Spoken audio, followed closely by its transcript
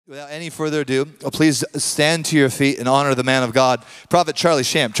Without any further ado, please stand to your feet and honor the man of God, Prophet Charlie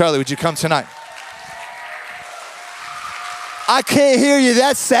Shamp. Charlie, would you come tonight? I can't hear you.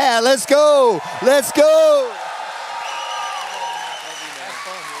 That's sad. Let's go. Let's go.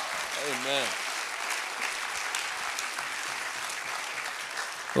 Amen.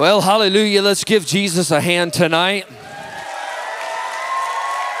 Well, hallelujah. Let's give Jesus a hand tonight.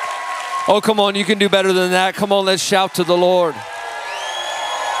 Oh, come on. You can do better than that. Come on. Let's shout to the Lord.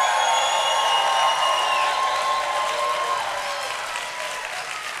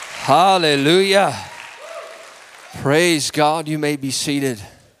 Hallelujah. Praise God. You may be seated.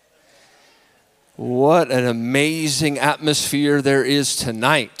 What an amazing atmosphere there is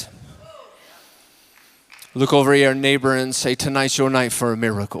tonight. Look over at your neighbor and say, tonight's your night for a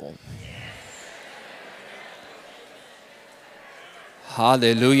miracle.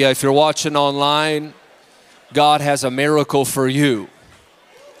 Hallelujah. If you're watching online, God has a miracle for you.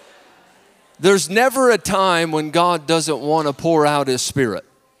 There's never a time when God doesn't want to pour out His Spirit.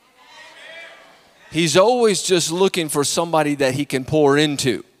 He's always just looking for somebody that He can pour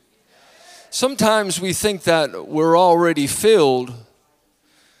into. Sometimes we think that we're already filled,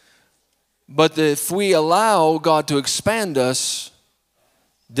 but if we allow God to expand us,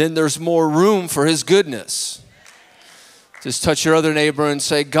 then there's more room for His goodness. Just touch your other neighbor and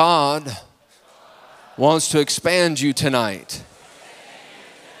say, God wants to expand you tonight.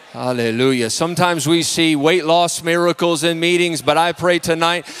 Hallelujah. Sometimes we see weight loss miracles in meetings, but I pray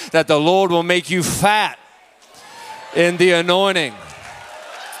tonight that the Lord will make you fat in the anointing.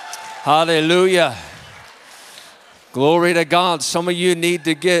 Hallelujah. Glory to God. Some of you need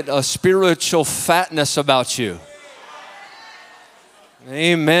to get a spiritual fatness about you.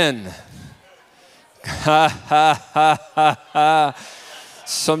 Amen.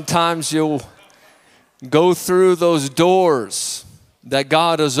 Sometimes you'll go through those doors that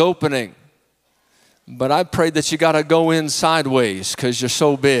God is opening, but I pray that you got to go in sideways because you're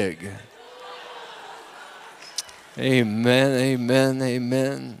so big. Amen, amen,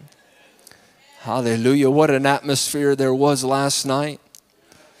 amen. Hallelujah. What an atmosphere there was last night.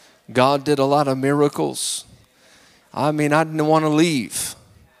 God did a lot of miracles. I mean, I didn't want to leave.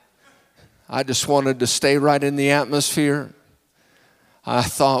 I just wanted to stay right in the atmosphere. I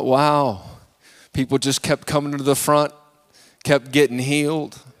thought, wow, people just kept coming to the front, kept getting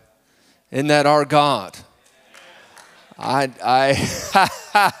healed. Isn't that our God? I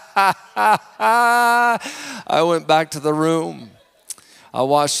went back to the room. I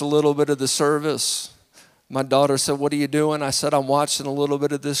watched a little bit of the service. My daughter said, what are you doing? I said, I'm watching a little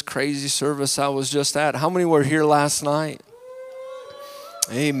bit of this crazy service I was just at. How many were here last night?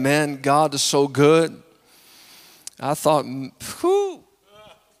 Amen. God is so good. I thought, whew.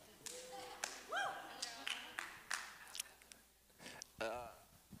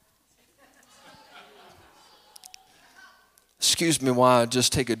 Excuse me while I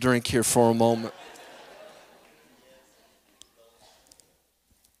just take a drink here for a moment.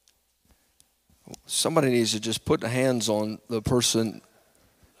 Somebody needs to just put the hands on the person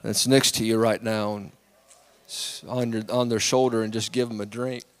that's next to you right now and on their shoulder and just give them a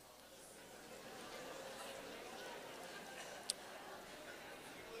drink.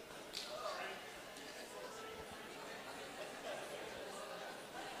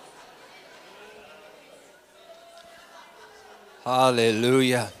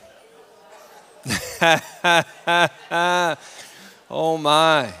 Hallelujah. Oh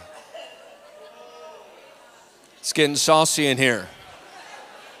my. It's getting saucy in here.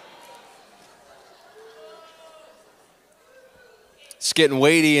 It's getting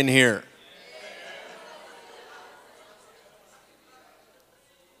weighty in here.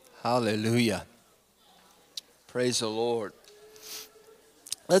 Hallelujah. Praise the Lord.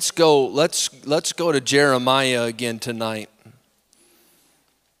 Let's go to Jeremiah again tonight.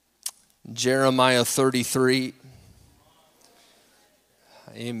 Jeremiah 33.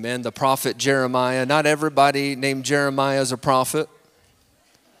 Amen. The prophet Jeremiah. Not everybody named Jeremiah is a prophet.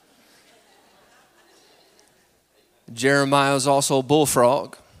 Jeremiah is also a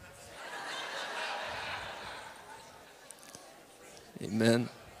bullfrog. Amen.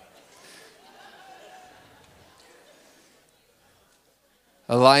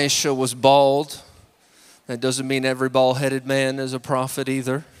 Elisha was bald. That doesn't mean every bald-headed man is a prophet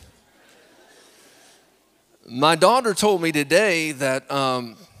either. My daughter told me today that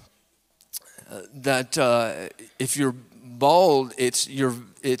if you're bald,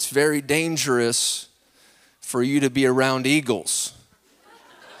 it's very dangerous for you to be around eagles.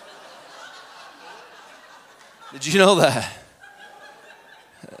 Did you know that?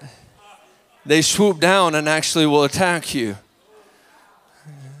 They swoop down and actually will attack you.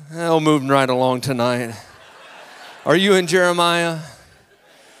 Well, moving right along tonight. Are you in Jeremiah?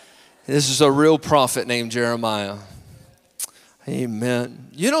 This is a real prophet named Jeremiah. Amen.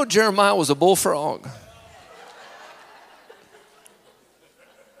 You know Jeremiah was a bullfrog.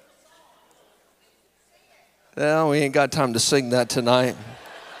 Well, we ain't got time to sing that tonight.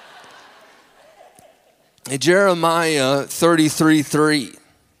 Jeremiah 33:3,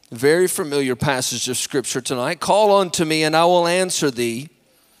 very familiar passage of scripture tonight. Call unto me and I will answer thee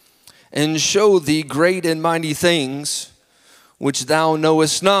and show thee great and mighty things which thou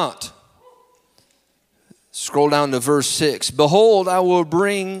knowest not. Scroll down to verse 6. Behold, I will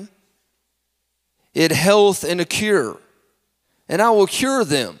bring it health and a cure, and I will cure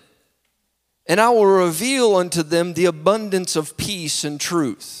them, and I will reveal unto them the abundance of peace and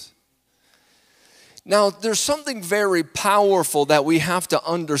truth. Now, there's something very powerful that we have to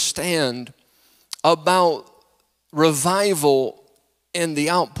understand about revival and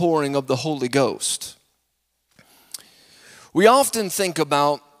the outpouring of the Holy Ghost. We often think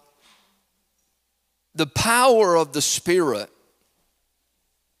about the power of the Spirit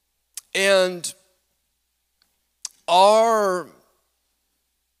and our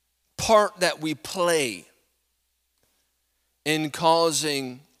part that we play in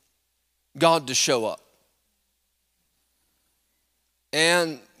causing God to show up.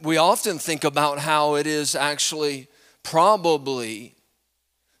 And we often think about how it is actually probably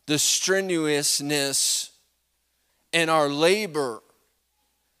the strenuousness and our labor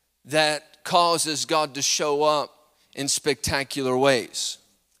that causes God to show up in spectacular ways.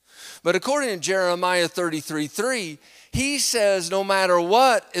 But according to Jeremiah 33:3, he says no matter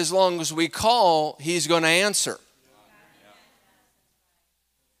what, as long as we call, he's going to answer.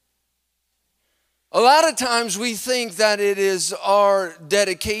 A lot of times we think that it is our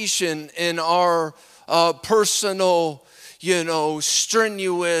dedication and our personal,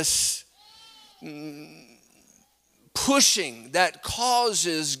 strenuous pushing that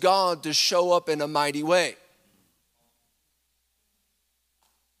causes God to show up in a mighty way.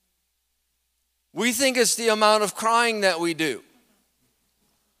 We think it's the amount of crying that we do.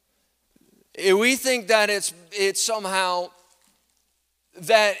 We think that it's somehow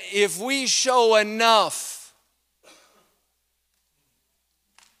that if we show enough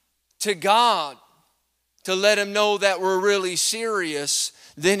to God to let him know that we're really serious,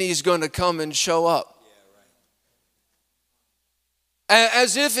 then he's going to come and show up.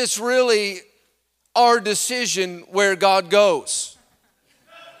 As if it's really our decision where God goes.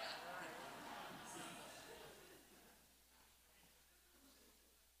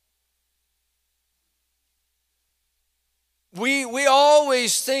 We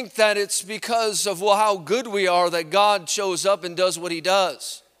always think that it's because of how good we are that God shows up and does what he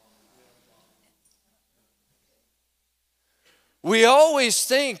does. We always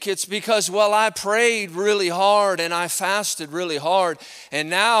think it's because, I prayed really hard and I fasted really hard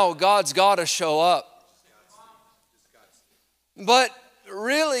and now God's got to show up. But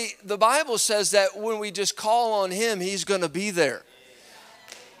really, the Bible says that when we just call on him, he's going to be there.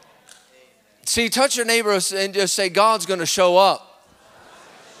 See, touch your neighbor and just say, God's going to show up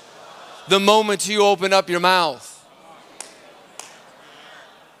the moment you open up your mouth.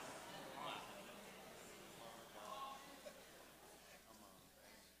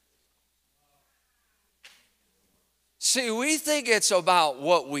 See, we think it's about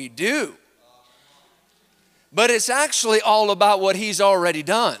what we do, but it's actually all about what he's already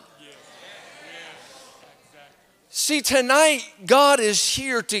done. See, tonight, God is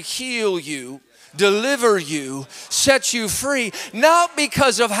here to heal you, deliver you, set you free, not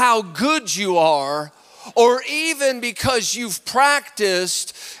because of how good you are, or even because you've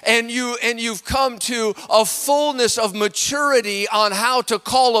practiced and you've come to a fullness of maturity on how to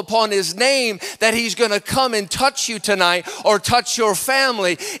call upon his name, that he's going to come and touch you tonight or touch your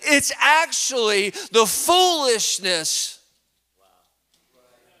family. It's actually the foolishness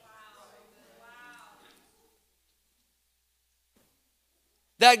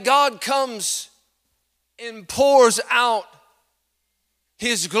that God comes and pours out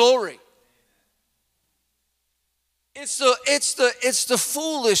his glory. It's the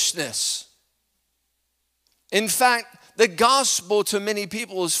foolishness. In fact, the gospel to many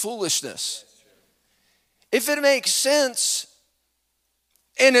people is foolishness. If it makes sense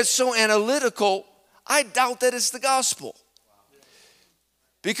and it's so analytical, I doubt that it's the gospel.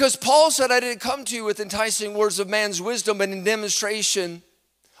 Because Paul said, I didn't come to you with enticing words of man's wisdom, but in demonstration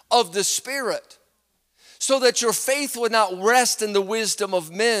of the Spirit, so that your faith would not rest in the wisdom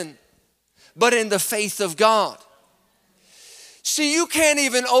of men, but in the faith of God. See, you can't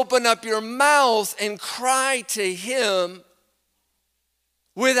even open up your mouth and cry to him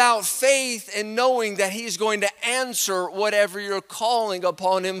without faith and knowing that he's going to answer whatever you're calling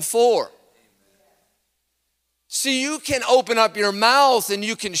upon him for. See, you can open up your mouth and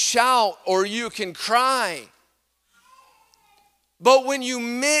you can shout or you can cry. But when you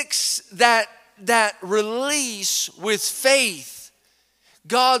mix that release with faith,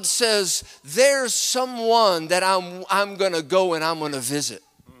 God says, there's someone that I'm going to go and I'm going to visit.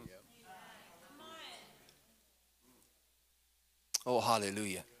 Oh,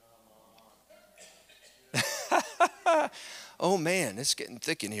 hallelujah. Oh, man, it's getting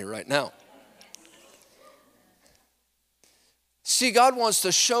thick in here right now. See, God wants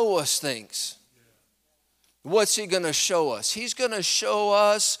to show us things. What's he going to show us? He's going to show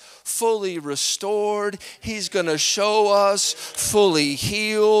us fully restored. He's going to show us fully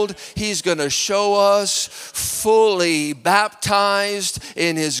healed. He's going to show us fully baptized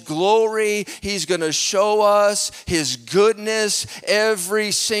in his glory. He's going to show us his goodness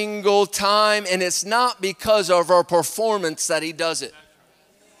every single time. And it's not because of our performance that he does it.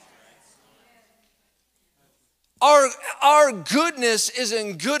 Our goodness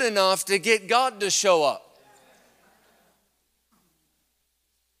isn't good enough to get God to show up.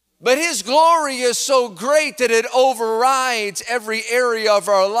 But his glory is so great that it overrides every area of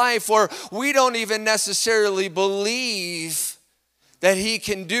our life where we don't even necessarily believe that he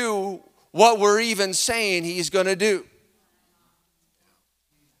can do what we're even saying he's going to do.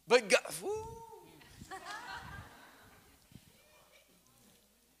 But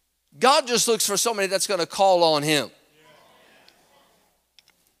God just looks for somebody that's going to call on him.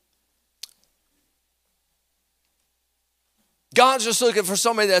 God's just looking for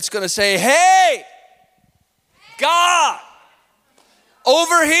somebody that's going to say, hey, God,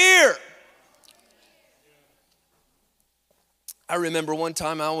 over here. I remember one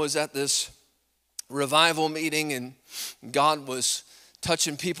time I was at this revival meeting and God was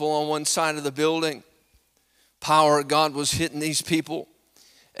touching people on one side of the building. Power of God was hitting these people.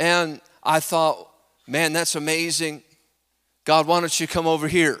 And I thought, man, that's amazing. God, why don't you come over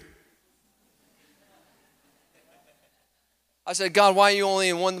here? I said, God, why are you only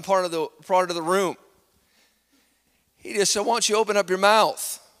in one part of the room? He just said, why don't you open up your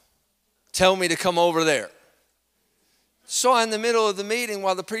mouth? Tell me to come over there. So in the middle of the meeting,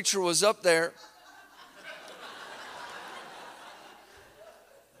 while the preacher was up there,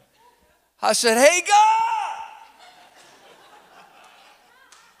 I said, hey, God,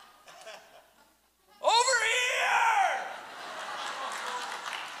 over here.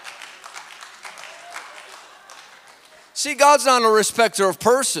 See, God's not a respecter of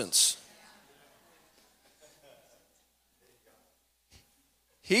persons.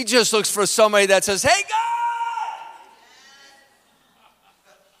 He just looks for somebody that says, hey, God,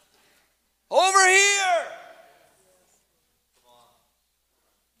 over here.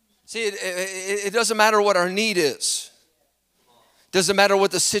 See, it doesn't matter what our need is. Doesn't matter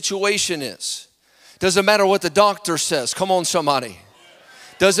what the situation is. Doesn't matter what the doctor says. Come on, somebody.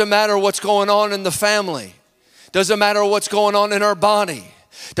 Doesn't matter what's going on in the family. Doesn't matter what's going on in our body.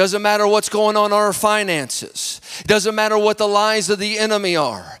 Doesn't matter what's going on in our finances. It doesn't matter what the lies of the enemy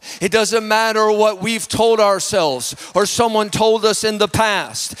are. It doesn't matter what we've told ourselves or someone told us in the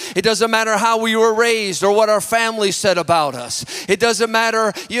past. It doesn't matter how we were raised or what our family said about us. It doesn't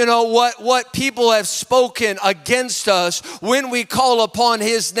matter, what people have spoken against us. When we call upon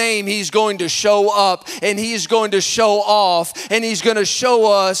his name, he's going to show up and he's going to show off and he's going to show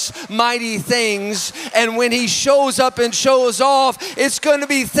us mighty things. And when he shows up and shows off, it's going to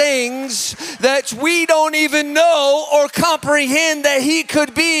be things that we don't even know or comprehend that he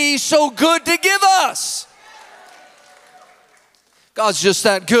could be so good to give us. God's just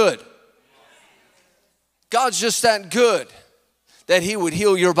that good. God's just that good that he would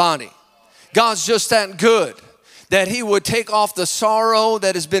heal your body. God's just that good that he would take off the sorrow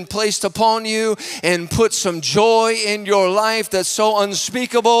that has been placed upon you and put some joy in your life that's so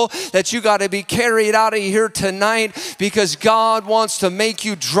unspeakable that you got to be carried out of here tonight, because God wants to make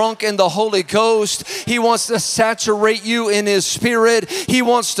you drunk in the Holy Ghost. He wants to saturate you in his spirit. He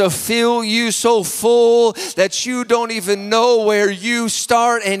wants to fill you so full that you don't even know where you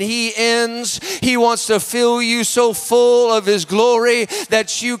start and he ends. He wants to fill you so full of his glory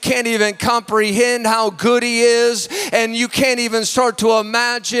that you can't even comprehend how good he is. is, and you can't even start to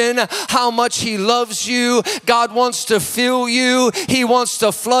imagine how much He loves you. God wants to fill you. He wants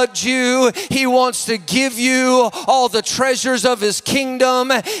to flood you. He wants to give you all the treasures of His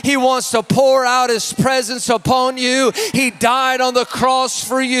kingdom. He wants to pour out His presence upon you. He died on the cross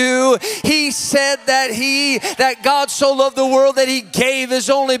for you. He said that God so loved the world that He gave His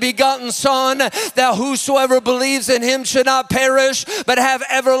only begotten Son, that whosoever believes in Him should not perish but have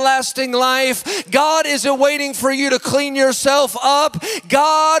everlasting life. God isn't waiting for you to clean yourself up.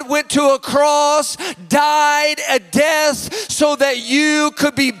 God went to a cross, died a death so that you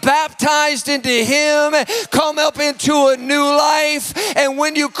could be baptized into Him, come up into a new life. And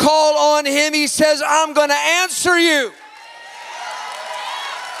when you call on Him, He says, I'm going to answer you.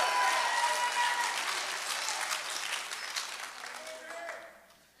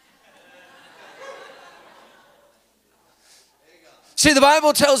 See, the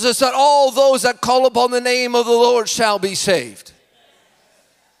Bible tells us that all those that call upon the name of the Lord shall be saved.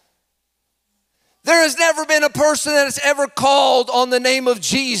 There has never been a person that has ever called on the name of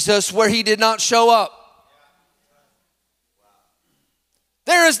Jesus where He did not show up.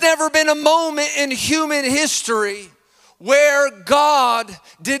 There has never been a moment in human history where God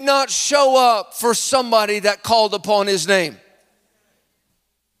did not show up for somebody that called upon His name.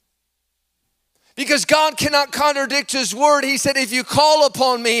 Because God cannot contradict His word. He said, if you call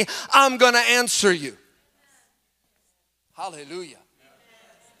upon me, I'm going to answer you. Hallelujah.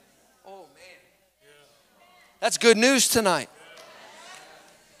 Oh, man. That's good news tonight.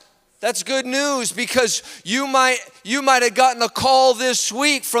 That's good news, because you might have gotten a call this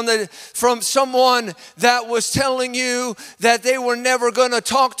week from someone that was telling you that they were never going to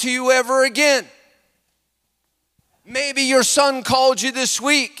talk to you ever again. Maybe your son called you this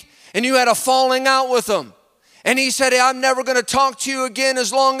week and you had a falling out with him. And he said, hey, I'm never going to talk to you again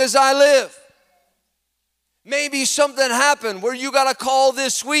as long as I live. Maybe something happened where you got a call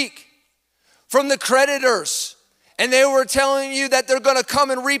this week from the creditors, and they were telling you that they're going to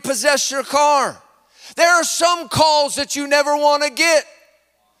come and repossess your car. There are some calls that you never want to get.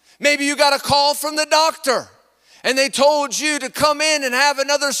 Maybe you got a call from the doctor, and they told you to come in and have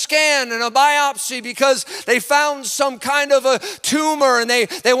another scan and a biopsy because they found some kind of a tumor and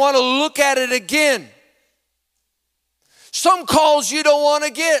they want to look at it again. Some calls you don't want to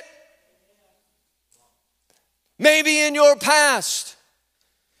get. Maybe in your past,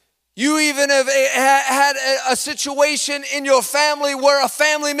 you even have had a situation in your family where a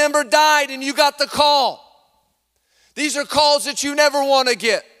family member died and you got the call. These are calls that you never want to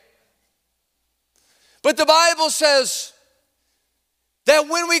get. But the Bible says that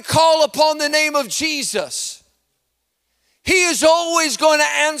when we call upon the name of Jesus, He is always going to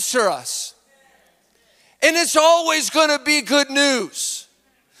answer us. And it's always going to be good news.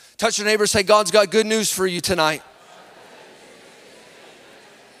 Touch your neighbor and say, God's got good news for you tonight.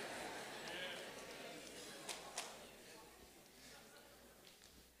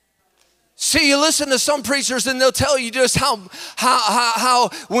 See, you listen to some preachers and they'll tell you just how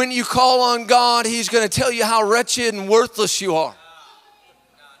when you call on God, He's going to tell you how wretched and worthless you are.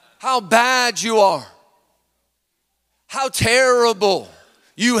 How bad you are. How terrible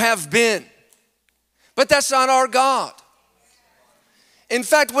you have been. But that's not our God. In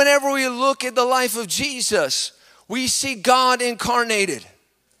fact, whenever we look at the life of Jesus, we see God incarnated.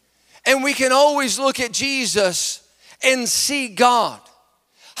 And we can always look at Jesus and see God.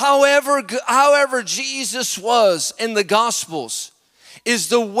 However Jesus was in the Gospels is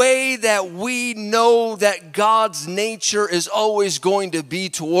the way that we know that God's nature is always going to be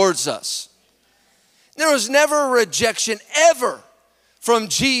towards us. There was never a rejection ever from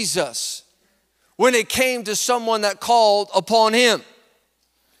Jesus when it came to someone that called upon Him.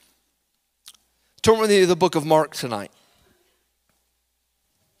 Turn with me to the book of Mark tonight.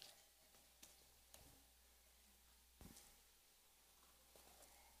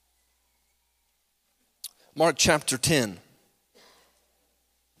 Mark chapter 10.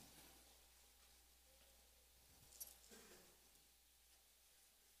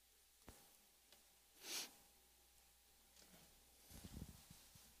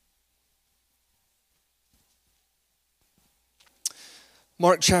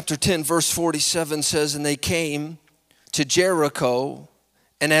 Mark chapter 10 verse 47 says, and they came to Jericho,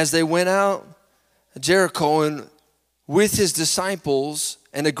 and as they went out Jericho, and with His disciples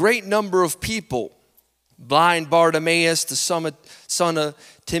and a great number of people, blind Bartimaeus, the son of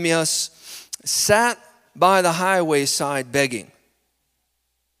Timaeus, sat by the highway side begging.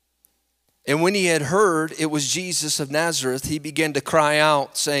 And when he had heard it was Jesus of Nazareth, he began to cry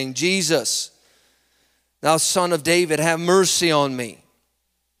out, saying, Jesus, thou son of David, have mercy on me.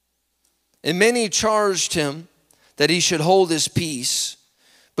 And many charged him that he should hold his peace.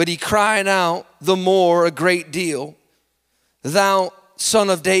 But he cried out the more a great deal, Thou, Son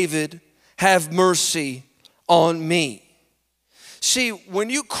of David, have mercy on me. See, when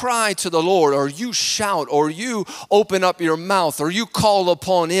you cry to the Lord, or you shout, or you open up your mouth, or you call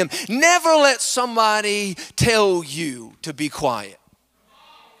upon him, never let somebody tell you to be quiet.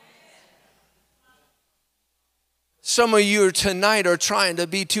 Some of you tonight are trying to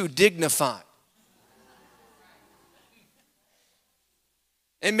be too dignified.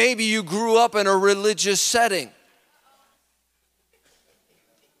 And maybe you grew up in a religious setting.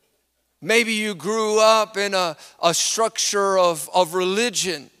 Maybe you grew up in a structure of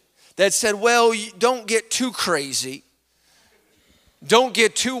religion that said, well, don't get too crazy. Don't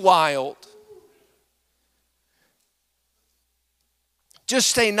get too wild. Just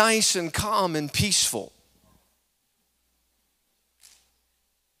stay nice and calm and peaceful.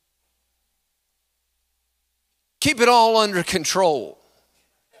 Keep it all under control.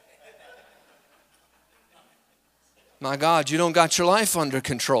 My God, you don't got your life under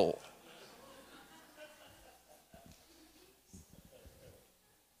control.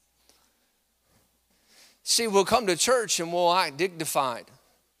 See, we'll come to church and we'll act dignified.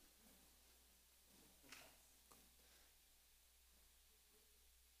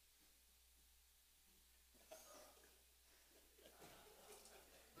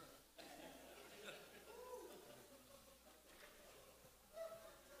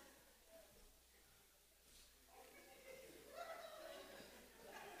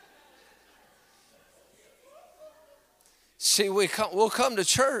 See, we'll come to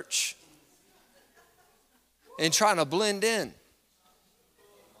church and trying to blend in.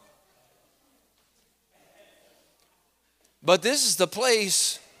 But this is the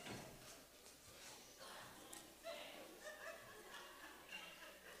place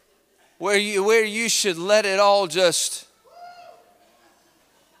where you should let it all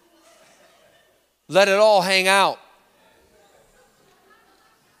hang out.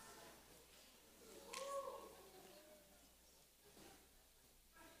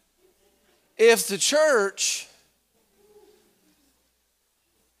 If the church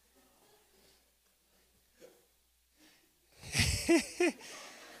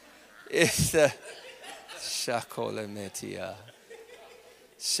if the Shakolemetia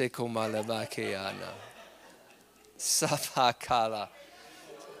Sekomalabakeana Sapakala.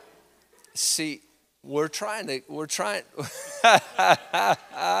 See, we're trying to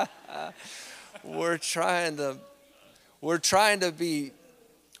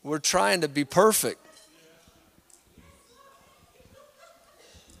be perfect.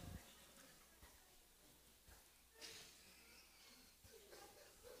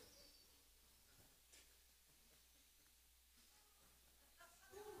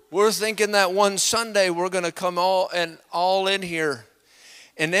 We're thinking that one Sunday we're going to come all in here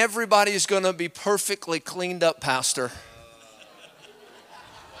and everybody's going to be perfectly cleaned up, Pastor.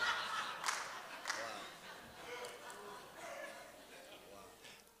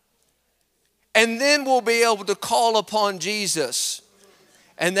 And then we'll be able to call upon Jesus.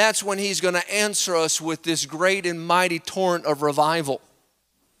 And that's when he's going to answer us with this great and mighty torrent of revival.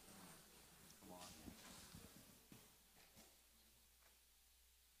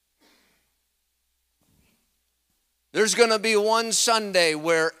 There's going to be one Sunday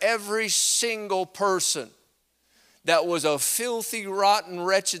where every single person that was a filthy, rotten,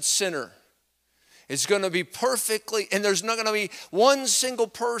 wretched sinner is going to be perfectly, and there's not going to be one single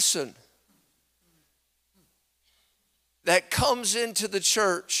person that comes into the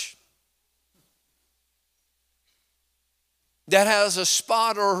church that has a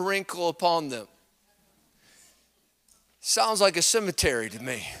spot or a wrinkle upon them. Sounds like a cemetery to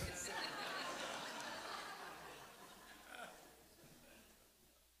me.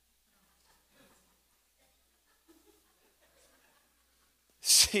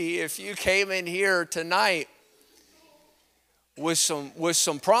 See, if you came in here tonight with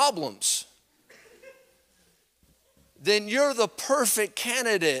some problems, then you're the perfect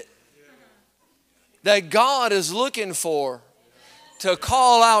candidate that God is looking for to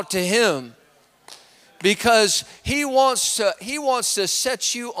call out to him, because he wants to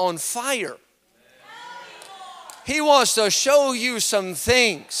set you on fire. He wants to show you some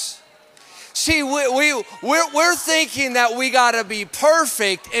things. See, we're thinking that we got to be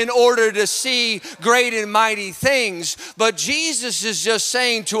perfect in order to see great and mighty things. But Jesus is just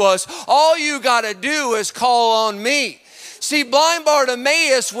saying to us, all you got to do is call on me. See, blind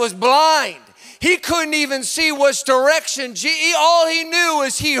Bartimaeus was blind. He couldn't even see which direction. All he knew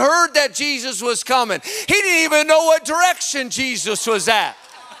is he heard that Jesus was coming. He didn't even know what direction Jesus was at.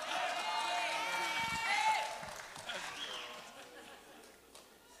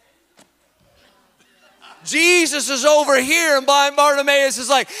 Jesus is over here, and blind Bartimaeus is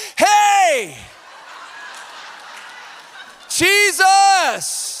like, hey,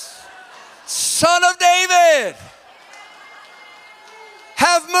 Jesus, Son of David,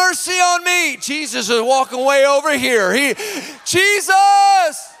 have mercy on me. Jesus is walking way over here.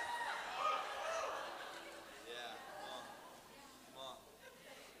 Jesus.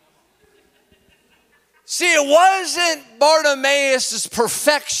 See, it wasn't Bartimaeus'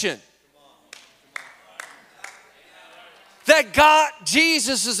 perfection that got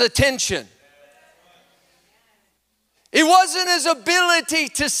Jesus' attention. It wasn't his ability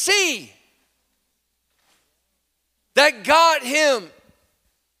to see that got him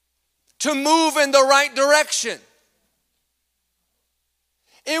to move in the right direction.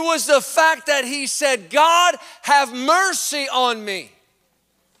 It was the fact that he said, God, have mercy on me.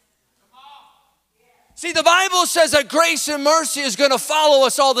 See, the Bible says that grace and mercy is going to follow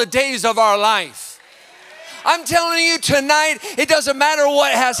us all the days of our life. I'm telling you tonight, it doesn't matter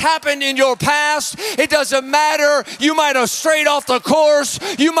what has happened in your past. It doesn't matter. You might have strayed off the course.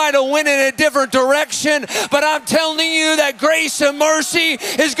 You might have went in a different direction. But I'm telling you that grace and mercy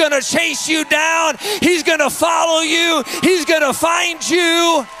is going to chase you down. He's going to follow you. He's going to find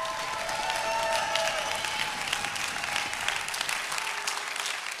you.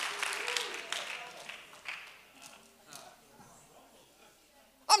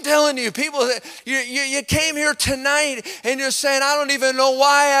 I'm telling you, people, you came here tonight and you're saying, I don't even know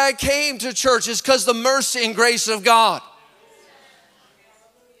why I came to church. It's because the mercy and grace of God.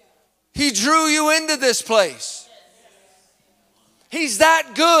 He drew you into this place. He's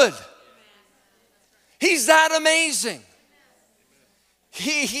that good. He's that amazing.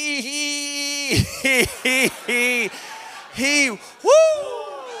 Woo!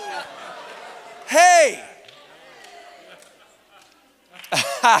 Hey!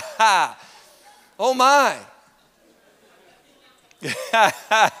 Oh my.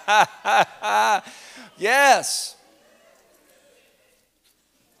 Yes.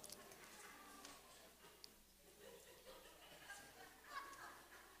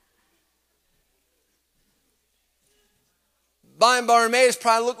 Blind Bartimaeus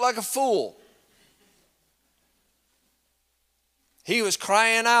probably looked like a fool. He was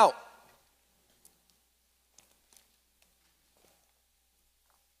crying out.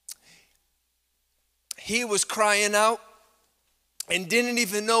 He was crying out and didn't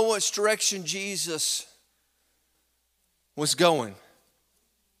even know which direction Jesus was going.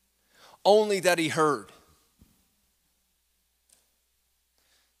 Only that he heard.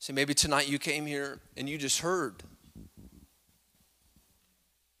 See, maybe tonight you came here and you just heard.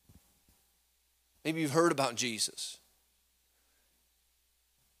 Maybe you've heard about Jesus.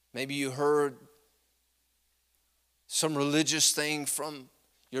 Maybe you heard some religious thing from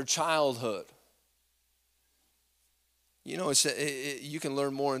your childhood. You know, you can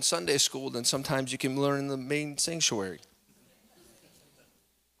learn more in Sunday school than sometimes you can learn in the main sanctuary.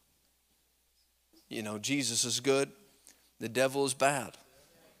 You know, Jesus is good, the devil is bad.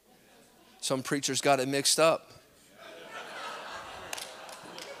 Some preachers got it mixed up.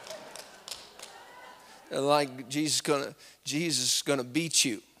 They're like, Jesus is gonna beat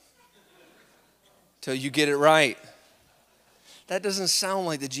you till you get it right. That doesn't sound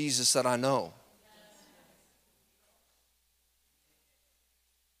like the Jesus that I know.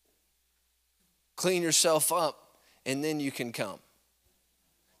 Clean yourself up, and then you can come.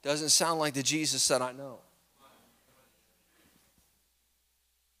 Doesn't sound like the Jesus that I know.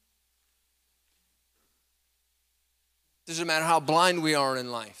 Doesn't matter how blind we are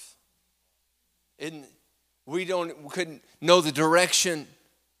in life. We couldn't know the direction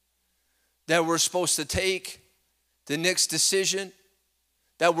that we're supposed to take, the next decision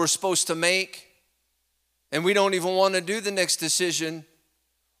that we're supposed to make, and we don't even want to do the next decision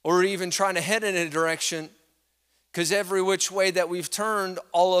or even trying to head in a direction, because every which way that we've turned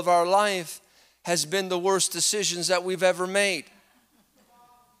all of our life has been the worst decisions that we've ever made.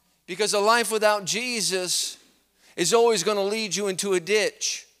 Because a life without Jesus is always going to lead you into a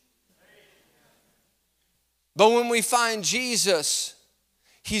ditch. But when we find Jesus,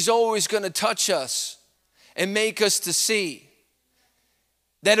 he's always going to touch us and make us to see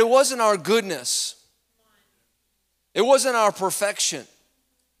that it wasn't our goodness. It wasn't our perfection.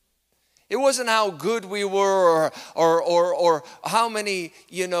 It wasn't how good we were or how many,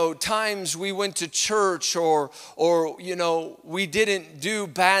 times we went to church or we didn't do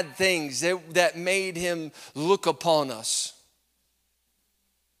bad things that made him look upon us.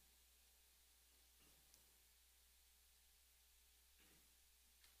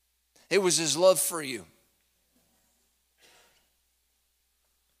 It was his love for you.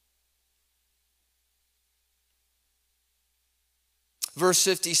 verse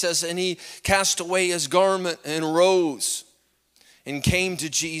 50 says, and he cast away his garment and rose and came to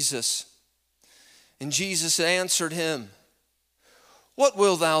Jesus. And Jesus answered him, what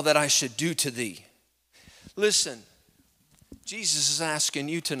wilt thou that I should do to thee? Listen, Jesus is asking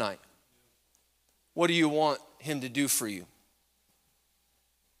you tonight, what do you want him to do for you?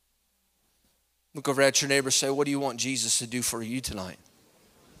 Look over at your neighbor and say, what do you want Jesus to do for you tonight?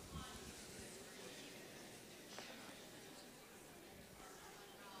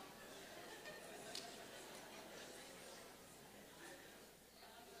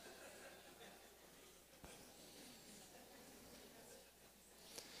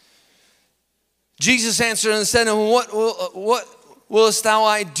 Jesus answered and said, and what willest thou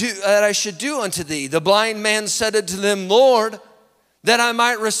I do that I should do unto thee? The blind man said unto them, Lord, that I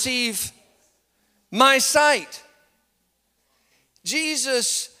might receive my sight.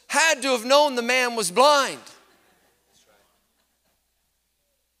 Jesus had to have known the man was blind.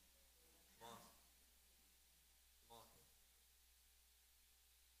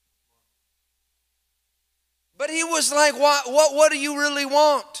 But he was like, what do you really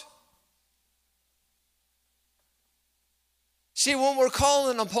want? See, when we're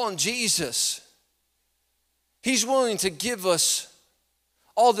calling upon Jesus, he's willing to give us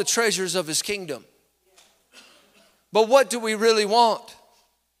all the treasures of his kingdom. But what do we really want?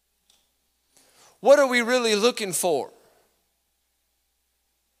 What are we really looking for?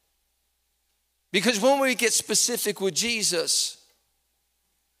 Because when we get specific with Jesus,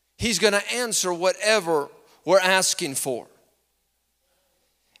 he's going to answer whatever we're asking for.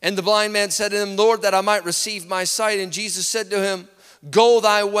 And the blind man said to him, Lord, that I might receive my sight. And Jesus said to him, go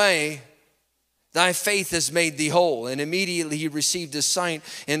thy way, thy faith has made thee whole. And immediately he received his sight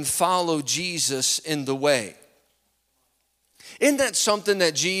and followed Jesus in the way. Isn't that something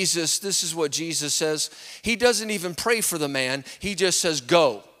that Jesus, this is what Jesus says, he doesn't even pray for the man, he just says,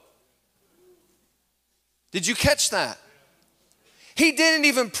 go. Did you catch that? He didn't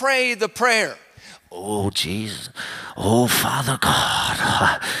even pray the prayer. Oh, Jesus. Oh, Father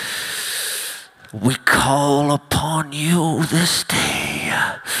God, we call upon you this day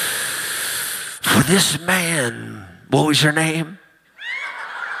for this man. What was your name?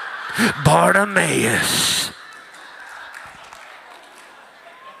 Bartimaeus.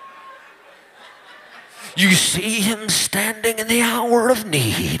 You see him standing in the hour of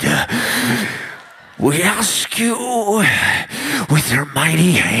need. We ask you with your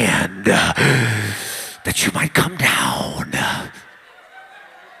mighty hand that you might come down.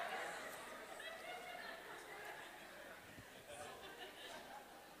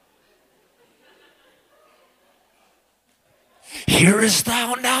 Hearest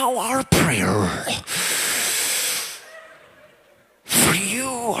thou now our prayer? For you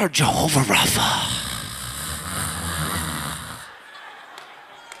are Jehovah Rapha.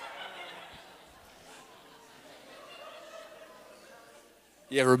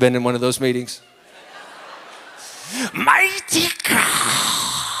 You ever been in one of those meetings? Mighty God.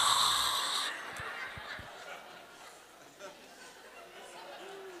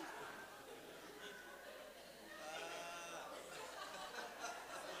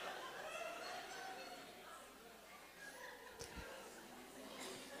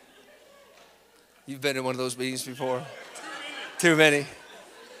 You've been in one of those meetings before? Too many.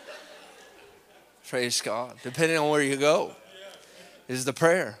 Praise God. Depending on where you go is the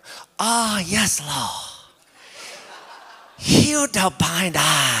prayer. Ah, yes, Lord. Heal the blind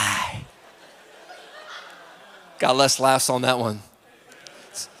eye. Got less laughs on that one.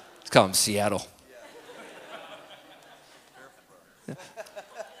 It's called Seattle.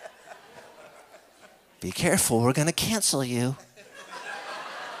 Be careful, we're going to cancel you.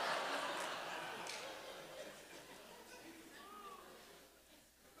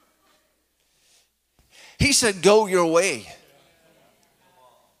 He said, go your way.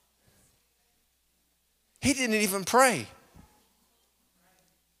 He didn't even pray.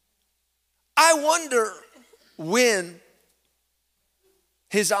 I wonder when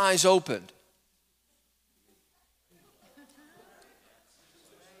his eyes opened.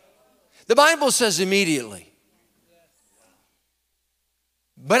 The Bible says immediately.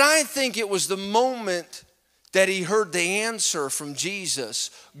 But I think it was the moment that he heard the answer from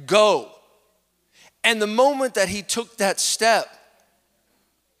Jesus, go. And the moment that he took that step,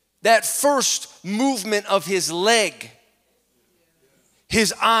 that first movement of his leg,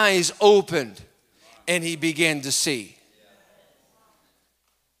 his eyes opened and he began to see.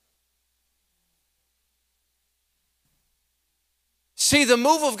 See, the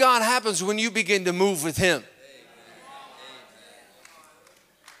move of God happens when you begin to move with him.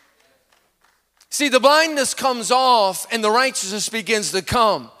 See, the blindness comes off and the righteousness begins to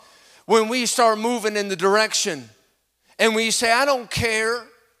come when we start moving in the direction and we say, I don't care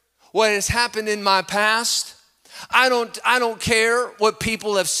what has happened in my past. I don't care what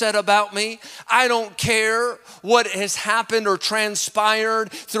people have said about me. I don't care what has happened or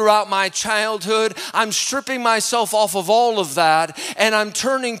transpired throughout my childhood. I'm stripping myself off of all of that, and I'm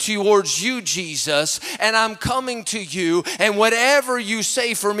turning towards you, Jesus, and I'm coming to you, and whatever you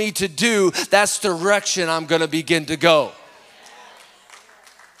say for me to do, that's the direction I'm going to begin to go.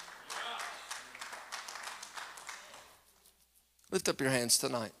 Lift up your hands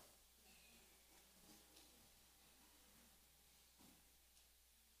tonight.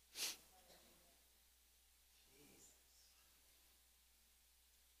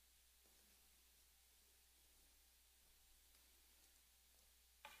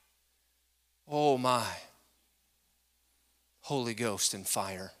 Oh my, Holy Ghost and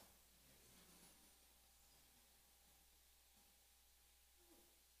fire.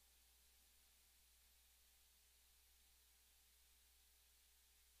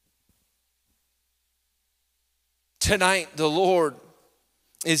 Tonight, the Lord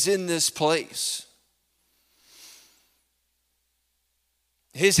is in this place.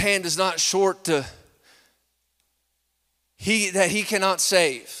 His hand is not short that he cannot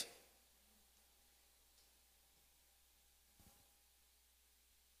save.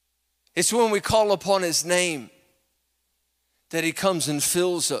 It's when we call upon his name that he comes and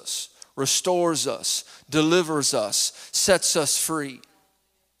fills us, restores us, delivers us, sets us free.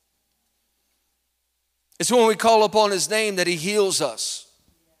 It's when we call upon his name that he heals us,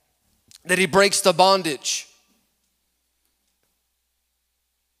 that he breaks the bondage,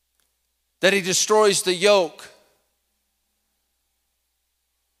 that he destroys the yoke,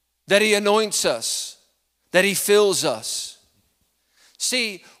 that he anoints us, that he fills us.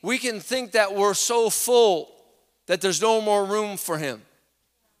 See, we can think that we're so full that there's no more room for him.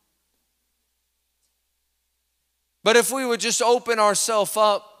 But if we would just open ourselves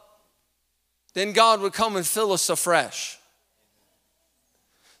up, then God would come and fill us afresh.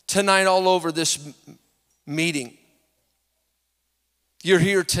 Tonight, all over this meeting, you're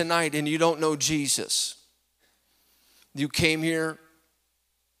here tonight and you don't know Jesus. You came here,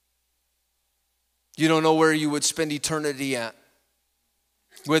 you don't know where you would spend eternity at,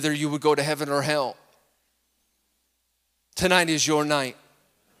 whether you would go to heaven or hell. Tonight is your night.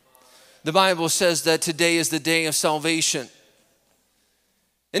 The Bible says that today is the day of salvation.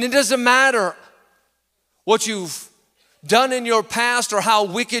 And it doesn't matter what you've done in your past or how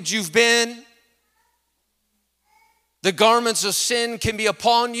wicked you've been. The garments of sin can be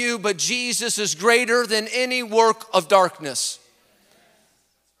upon you, but Jesus is greater than any work of darkness.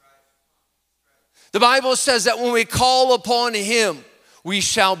 The Bible says that when we call upon him, we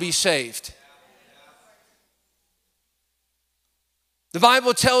shall be saved. The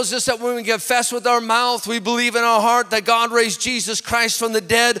Bible tells us that when we confess with our mouth, we believe in our heart that God raised Jesus Christ from the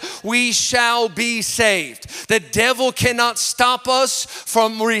dead, we shall be saved. The devil cannot stop us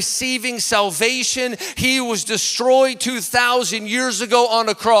from receiving salvation. He was destroyed 2,000 years ago on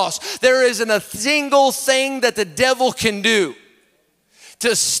a cross. There isn't a single thing that the devil can do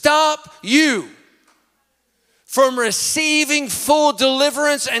to stop you from receiving full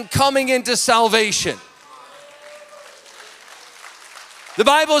deliverance and coming into salvation. The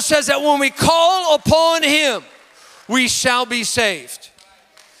Bible says that when we call upon him, we shall be saved.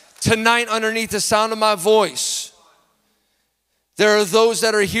 Tonight, underneath the sound of my voice, there are those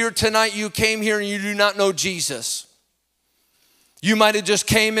that are here tonight. You came here and you do not know Jesus. You might have just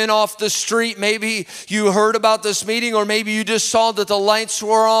came in off the street. Maybe you heard about this meeting, or maybe you just saw that the lights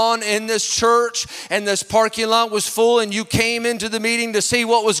were on in this church and this parking lot was full and you came into the meeting to see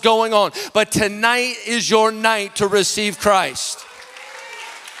what was going on. But tonight is your night to receive Christ.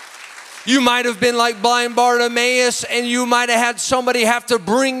 You might have been like blind Bartimaeus, and you might have had somebody have to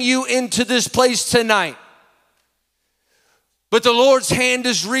bring you into this place tonight. But the Lord's hand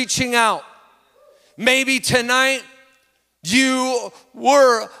is reaching out. Maybe tonight you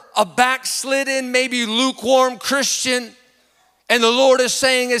were a backslidden, maybe lukewarm Christian, and the Lord is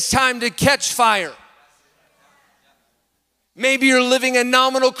saying it's time to catch fire. Maybe you're living a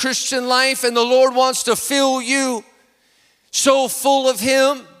nominal Christian life and the Lord wants to fill you so full of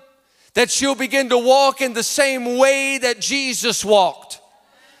him that you'll begin to walk in the same way that Jesus walked.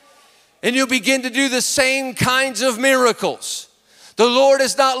 And you'll begin to do the same kinds of miracles. The Lord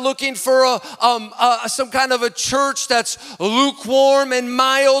is not looking for some kind of a church that's lukewarm and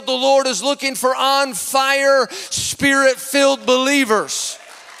mild. The Lord is looking for on fire, spirit-filled believers.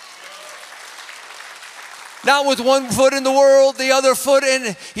 Not with one foot in the world, the other foot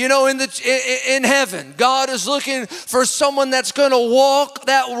in, in heaven. God is looking for someone that's going to walk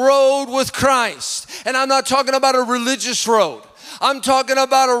that road with Christ. And I'm not talking about a religious road. I'm talking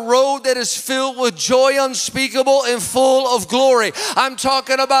about a road that is filled with joy unspeakable and full of glory. I'm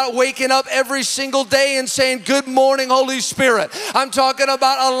talking about waking up every single day and saying, good morning, Holy Spirit. I'm talking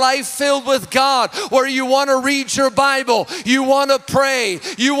about a life filled with God where you want to read your Bible, you want to pray,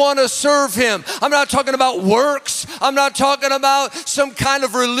 you want to serve Him. I'm not talking about works. I'm not talking about some kind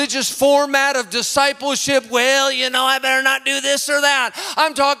of religious format of discipleship. Well, I better not do this or that.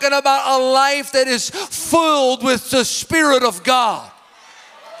 I'm talking about a life that is filled with the Spirit of God.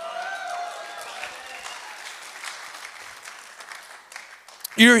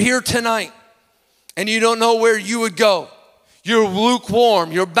 You're here tonight and you don't know where you would go. You're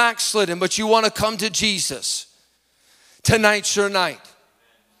lukewarm, you're backslidden, but you want to come to Jesus. Tonight's your night.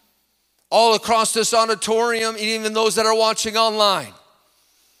 All across this auditorium, even those that are watching online.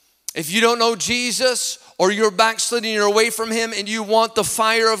 If you don't know Jesus or you're backsliding, you're away from Him and you want the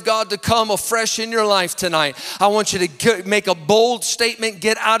fire of God to come afresh in your life tonight, I want you to make a bold statement,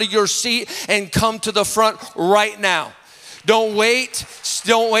 get out of your seat and come to the front right now. Don't wait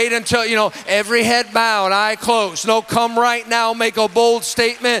until, every head bowed, eye closed. No, come right now, make a bold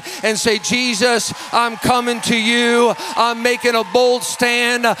statement and say, Jesus, I'm coming to you. I'm making a bold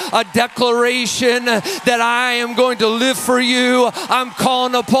stand, a declaration that I am going to live for you. I'm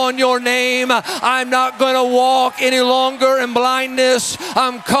calling upon your name. I'm not going to walk any longer in blindness.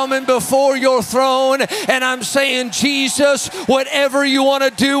 I'm coming before your throne and I'm saying, Jesus, whatever you want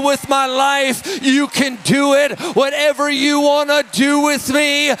to do with my life, you can do it. Whatever you want to do with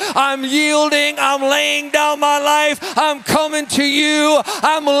me, I'm yielding. I'm laying down my life. I'm coming to you.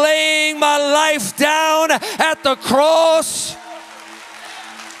 I'm laying my life down at the cross.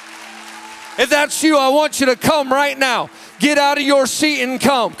 If that's you, I want you to come right now. Get out of your seat and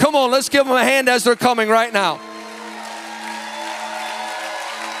come. Come on, let's give them a hand as they're coming right now.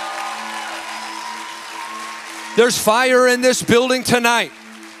 There's fire in this building tonight.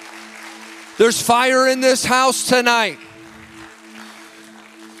 There's fire in this house tonight.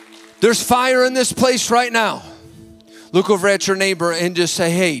 There's fire in this place right now. Look over at your neighbor and just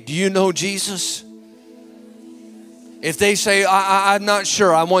say, hey, do you know Jesus? If they say, I'm not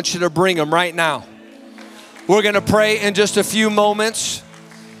sure, I want you to bring them right now. We're going to pray in just a few moments.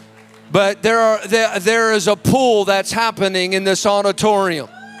 But there is a pull that's happening in this auditorium.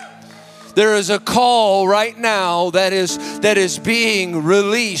 There is a call right now that is being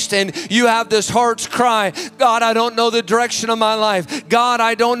released, and you have this heart's cry. God, I don't know the direction of my life. God,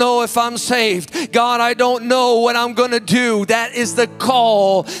 I don't know if I'm saved. God, I don't know what I'm going to do. That is the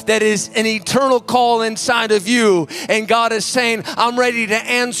call that is an eternal call inside of you. And God is saying, I'm ready to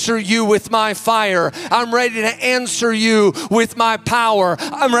answer you with my fire. I'm ready to answer you with my power.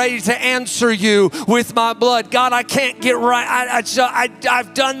 I'm ready to answer you with my blood. God, I can't get right.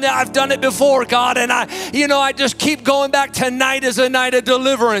 I've done that. I've done it before, God, and I just keep going back. Tonight is a night of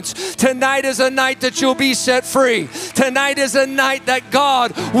deliverance. Tonight is a night that you'll be set free. Tonight is a night that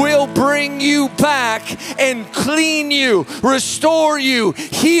God will bring you back and clean you, restore you,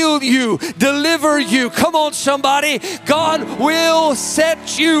 heal you, deliver you. Come on, somebody. God will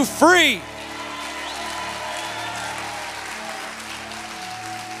set you free.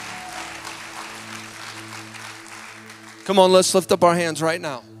 Come on, let's lift up our hands right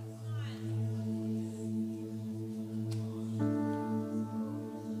now.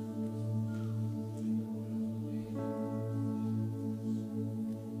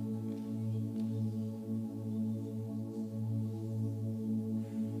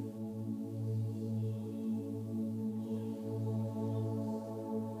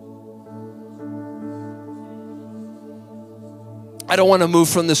 I don't want to move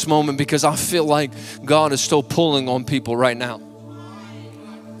from this moment because I feel like God is still pulling on people right now.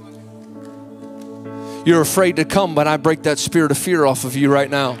 You're afraid to come, but I break that spirit of fear off of you right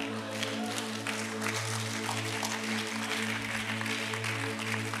now.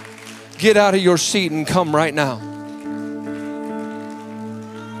 Get out of your seat and come right now.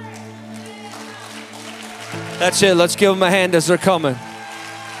 That's it. Let's give them a hand as they're coming.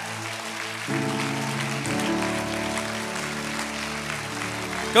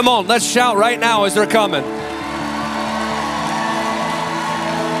 Come on, let's shout right now as they're coming.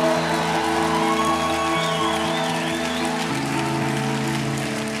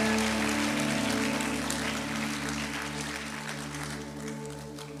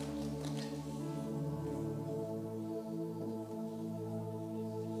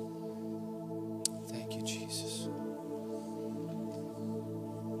 Thank you, Jesus.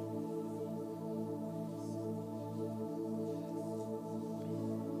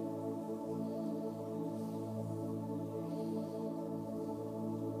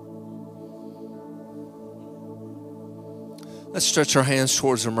 Let's stretch our hands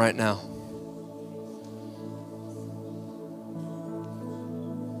towards them right now.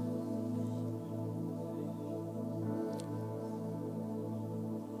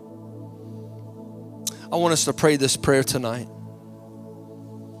 I want us to pray this prayer tonight.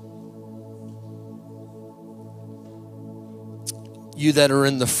 You that are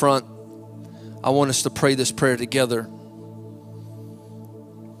in the front, I want us to pray this prayer together.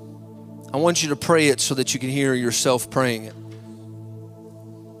 I want you to pray it so that you can hear yourself praying it.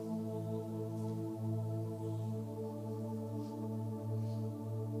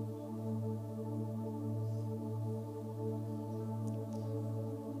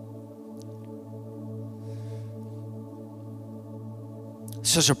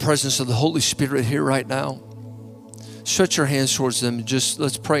 Such a presence of the Holy Spirit here right now. Stretch your hands towards them and just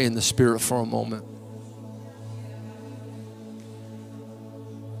let's pray in the Spirit for a moment.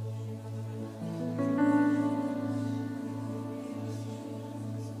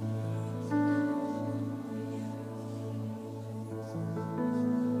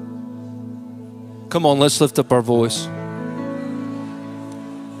 Come on, let's lift up our voice.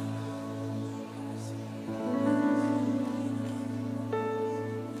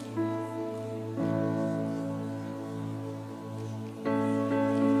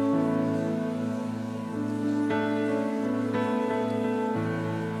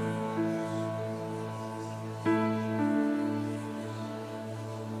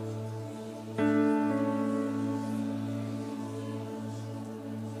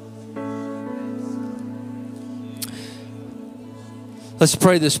 Let's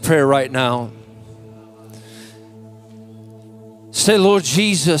pray this prayer right now. Say, Lord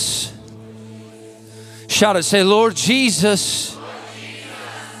Jesus. Shout it. Say, Lord Jesus.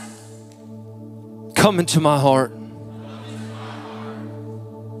 Come into my heart.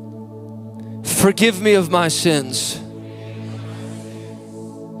 Forgive me of my sins.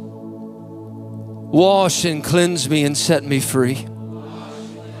 Wash and cleanse me and set me free.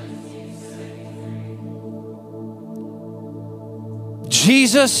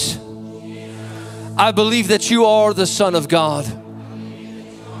 Jesus, I believe that you are the Son of God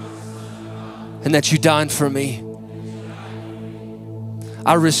and that you died for me.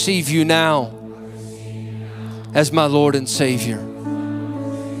 I receive you now as my Lord and Savior.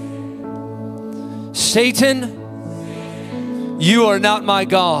 Satan, you are not my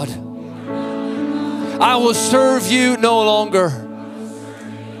God. I will serve you no longer.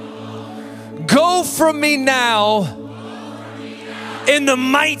 Go from me now in the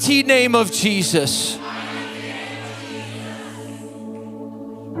mighty name of Jesus.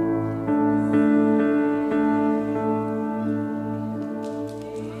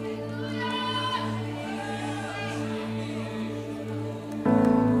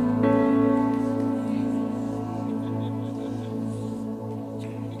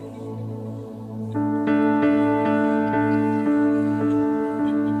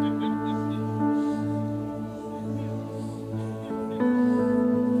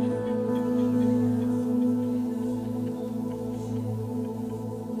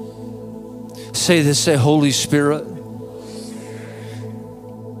 Say this, say, Holy Spirit,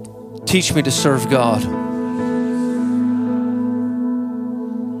 teach me to serve God.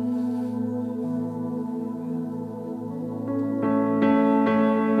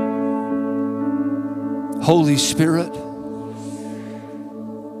 Holy Spirit,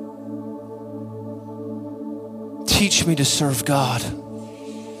 teach me to serve God.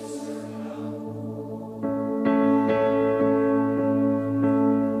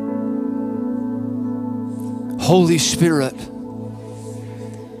 Holy Spirit,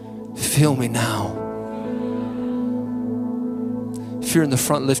 fill me now. If you're in the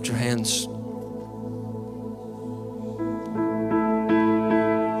front, lift your hands.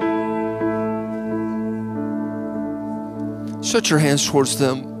 Stretch your hands towards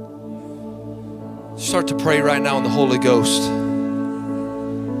them. Start to pray right now in the Holy Ghost.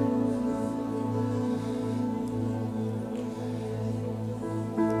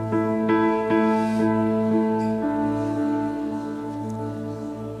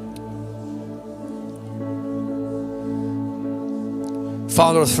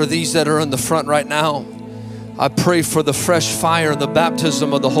 Father, for these that are in the front right now, I pray for the fresh fire and the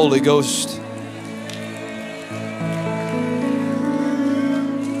baptism of the Holy Ghost.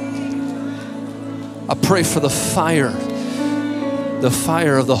 I pray for the fire of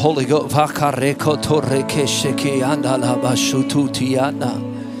the Holy Ghost.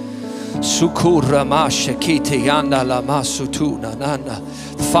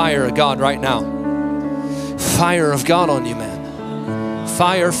 Fire of God right now. Fire of God on you, man.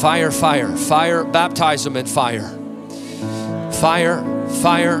 Fire, fire, fire, fire. Baptize them in fire. Fire,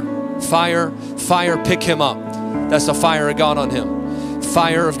 fire, fire, fire. Pick him up. That's the fire of God on him.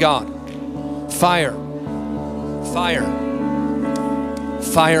 Fire of God. Fire. Fire.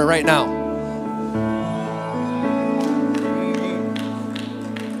 Fire right now.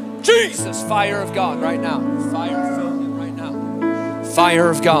 Jesus, fire of God right now. Fire, fill him right now. Fire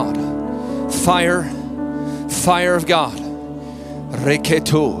of God. Fire. Fire of God.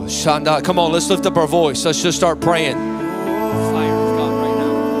 Reketu, Shanda. Come on, let's lift up our voice. Let's just start praying. Fire of God right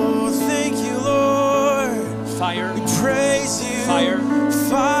now. Thank you, Lord. Fire. We praise you. Fire.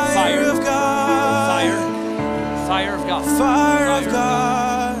 Fire of God. Fire. Fire of God. Fire of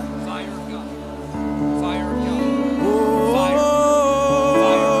God. Fire of God. Fire of God.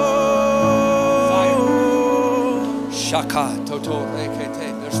 Fire. Fire. Shaka toto rekete.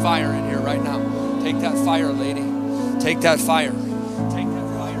 There's fire in here right now. Take that fire, lady. Take that fire. Take that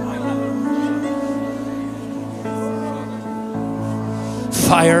fire right now.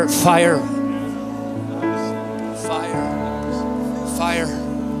 Fire, fire. Fire. Fire.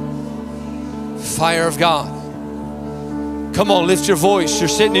 Fire of God. Come on, lift your voice. You're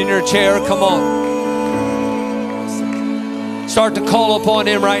sitting in your chair. Come on. Start to call upon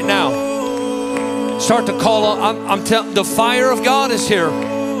him right now. Start to call on. I'm telling, the fire of God is here.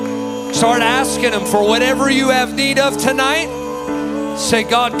 Start asking him for whatever you have need of tonight. Say,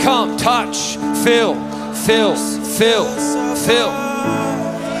 God, come, touch, fill, fill, fill, fill.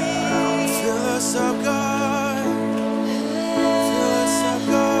 Fill us up, God. Fill us up,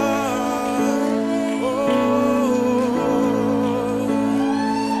 God.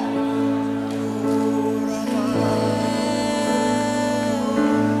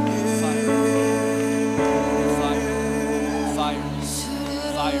 Fire, fire,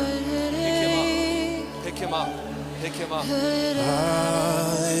 fire. Pick him up. Pick him up. Hallelujah.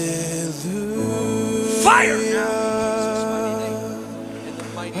 Fire! In the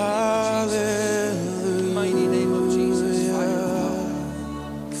mighty name of Jesus. In the mighty name of Jesus.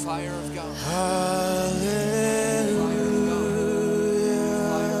 Fire of God. Fire of God.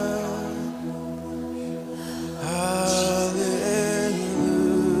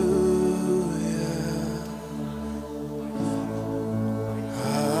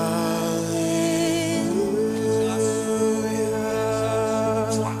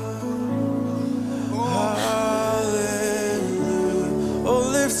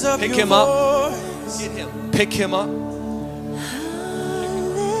 Pick him up. Get him. Pick him up.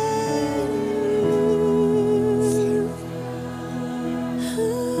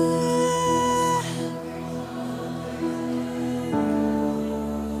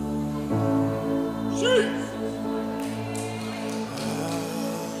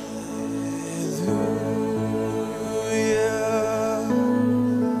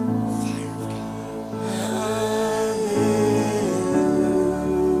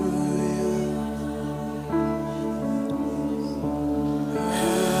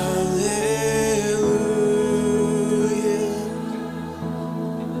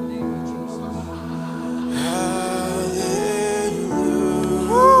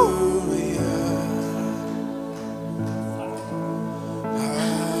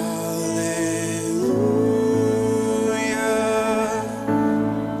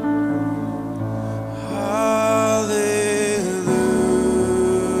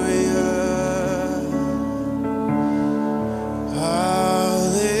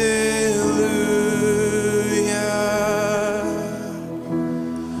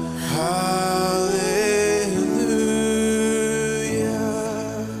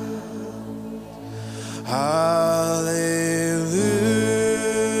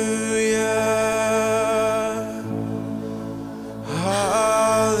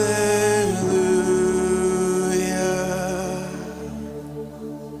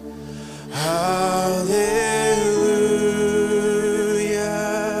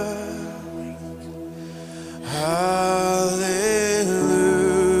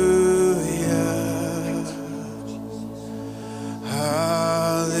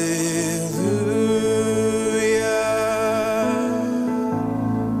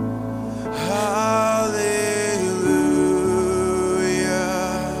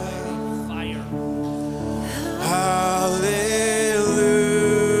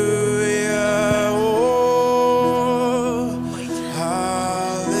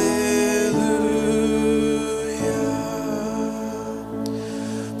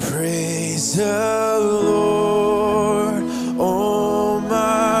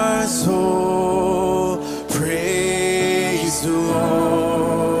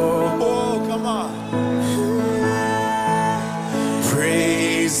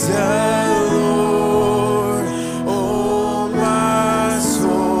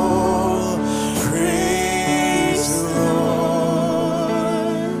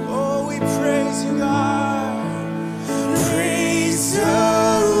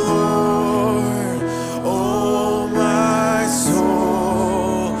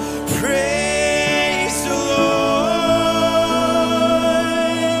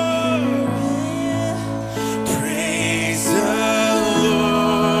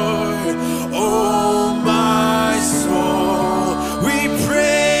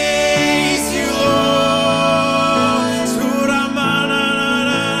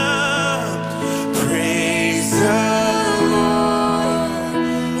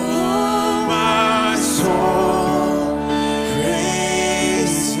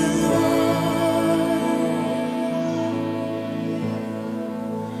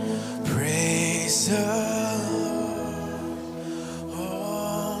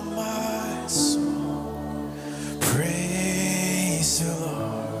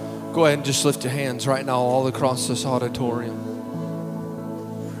 Go ahead and just lift your hands right now all across this auditorium.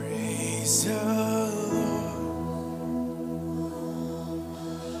 Praise the Lord.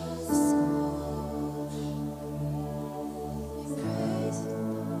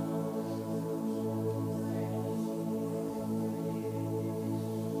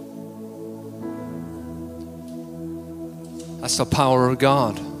 That's the power of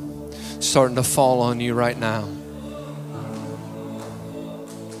God starting to fall on you right now.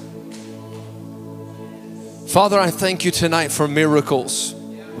 Father, I thank you tonight for miracles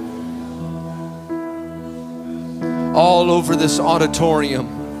all over this auditorium.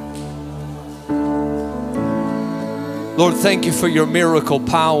 Lord, thank you for your miracle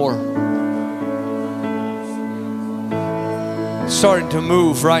power starting to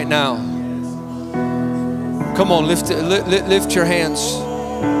move right now. Come on, lift your hands.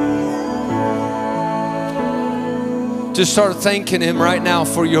 Just start thanking Him right now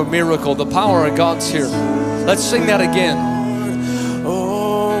for your miracle. The power of God's here. Let's sing that again.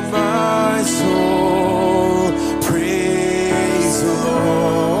 Oh, my soul, praise the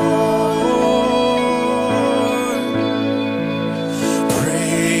Lord.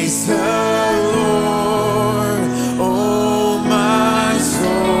 Praise the Lord. Oh, my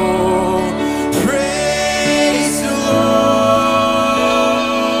soul, praise the Lord.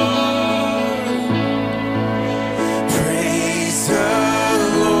 Praise the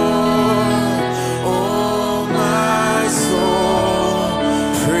Lord. Oh, my soul,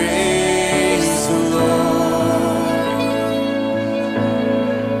 praise the Lord.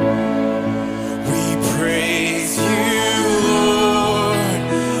 We praise you, Lord.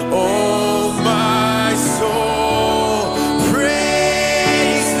 Oh, my soul,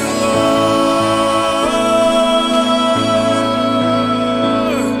 praise the Lord.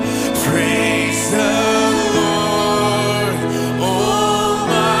 Praise the Lord. Oh,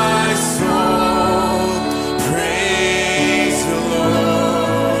 my soul, praise the Lord.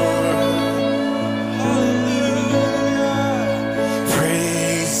 Hallelujah.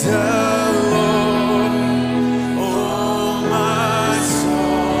 Praise the Lord. Oh, my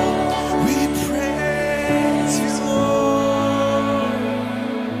soul, we praise you, Lord.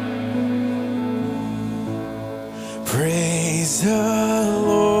 Praise the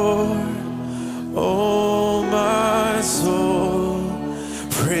Lord. Oh, my soul,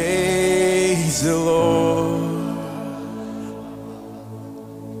 praise the Lord.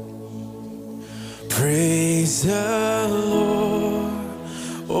 Praise the Lord.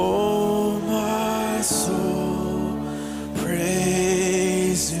 Oh, my soul,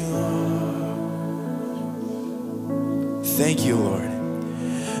 praise the Lord. Thank you, Lord.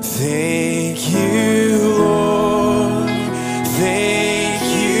 Thank you, Lord. Thank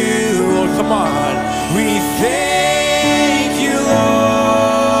you, Lord. Come on. We thank you, Lord.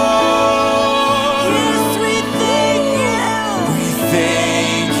 Yes, we thank you. We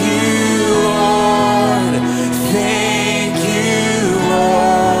thank you, Lord. Thank you,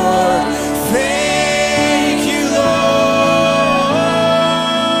 Lord. Thank you, Lord.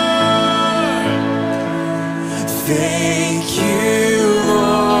 Thank you,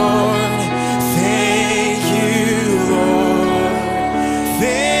 Lord. Thank you, Lord.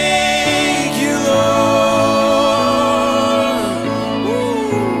 Thank you, Lord.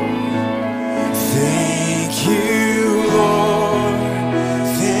 Thank you, Lord.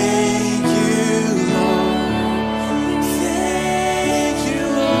 Thank you, Lord. Thank you,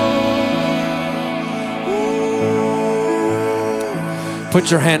 Lord. Put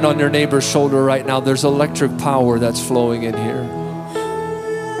your hand on your neighbor's shoulder right now. There's electric power that's flowing in here.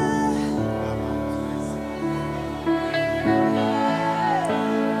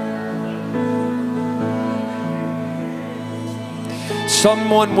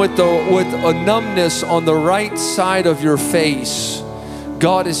 Someone with a numbness on the right side of your face,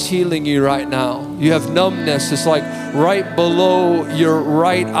 God is healing you right now. You have numbness. It's like right below your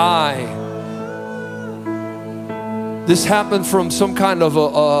right eye. This happened from some kind of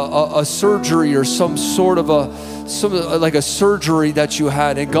a surgery or some sort of like a surgery that you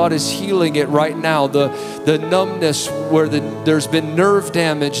had, and God is healing it right now. The numbness where there's been nerve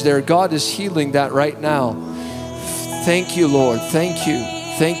damage there, God is healing that right now. Thank you, Lord. Thank you.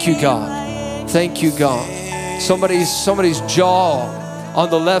 Thank you, God. Thank you, God. Somebody's jaw on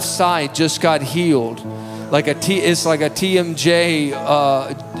the left side just got healed. It's like a TMJ.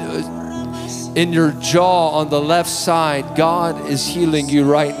 in your jaw on the left side. God is healing you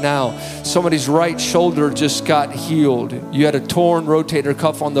right now. Somebody's right shoulder just got healed. You had a torn rotator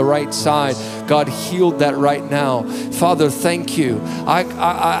cuff on the right side. God healed that right now. Father, thank you.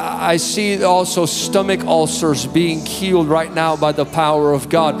 I see also stomach ulcers being healed right now by the power of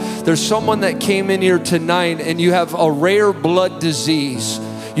God. There's someone that came in here tonight and you have a rare blood disease.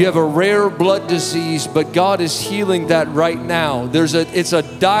 You have a rare blood disease, but God is healing that right now. It's a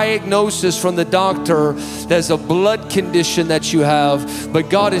diagnosis from the doctor. There's a blood condition that you have, but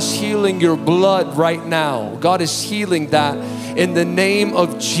God is healing your blood right now. God is healing that in the name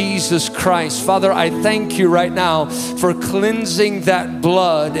of Jesus Christ. Father, I thank you right now for cleansing that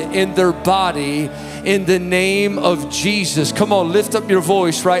blood in their body in the name of Jesus. Come on, lift up your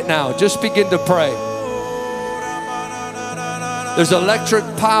voice right now. Just begin to pray. There's electric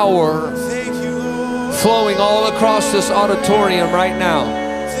power flowing all across this auditorium right now.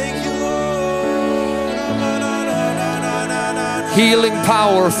 Healing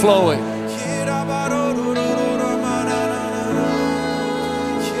power flowing.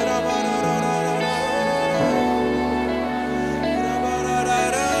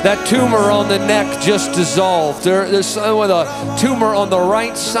 That tumor on the neck just dissolved. There's someone with a tumor on the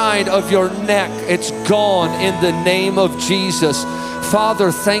right side of your neck. It's gone in the name of Jesus.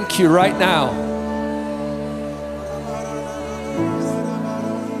 Father, thank you right now.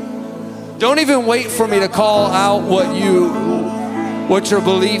 Don't even wait for me to call out what you're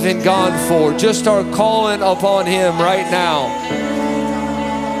believing God for. Just start calling upon Him right now.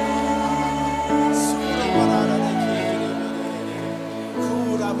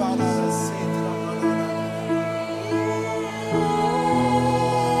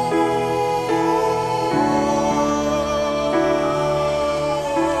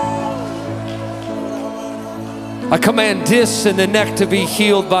 I command discs in the neck to be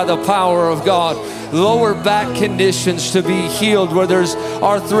healed by the power of God. Lower back conditions to be healed where there's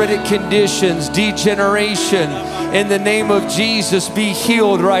arthritic conditions, degeneration. In the name of Jesus, be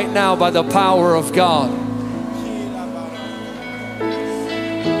healed right now by the power of God.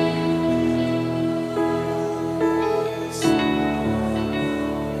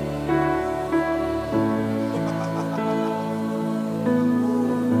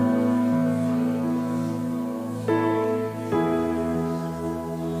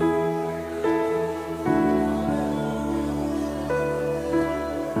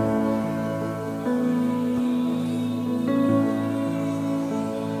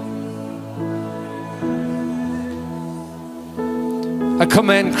 I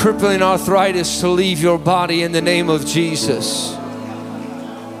command crippling arthritis to leave your body in the name of Jesus.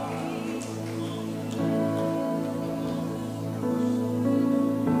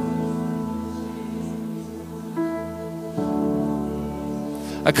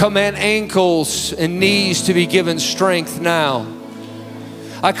 I command ankles and knees to be given strength now.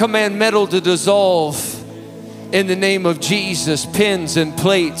 I command metal to dissolve in the name of Jesus, pins and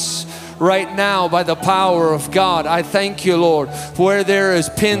plates. Right now, by the power of God, I thank you, Lord, where there is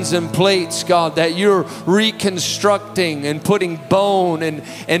pins and plates, God, that you're reconstructing and putting bone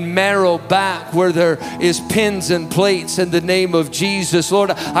and marrow back where there is pins and plates in the name of Jesus. Lord,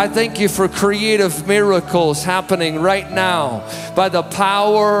 I thank you for creative miracles happening right now by the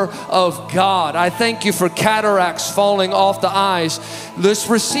power of God. I thank you for cataracts falling off the eyes. Let's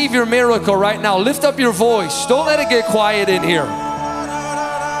receive your miracle right now. Lift up your voice. Don't let it get quiet in here.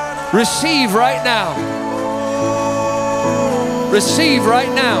 Receive right now. Receive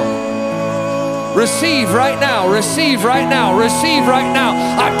right now. Receive right now. Receive right now. Receive right now.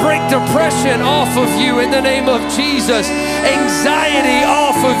 I break depression off of you in the name of Jesus. Anxiety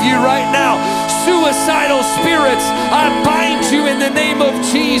off of you right now. Suicidal spirits, I bind you in the name of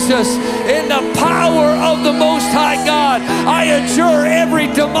Jesus. In the power of the Most High God, I adjure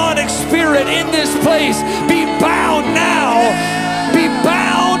every demonic spirit in this place. Be bound now. Be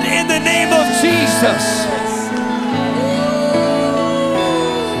bound in the name of Jesus.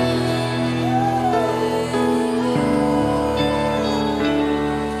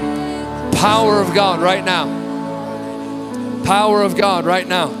 Power of God right now. Power of God right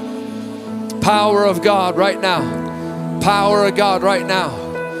now. Power of God right now. Power of God right now.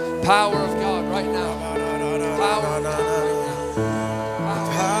 Power of God right now.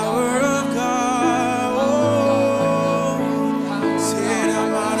 Power of God.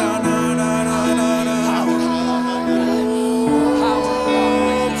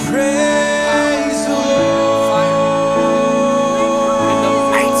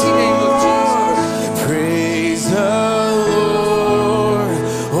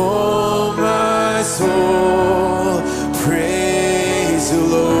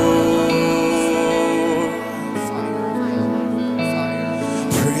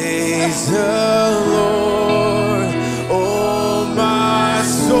 Praise the Lord, oh my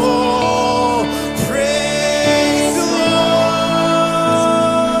soul. Praise the Lord.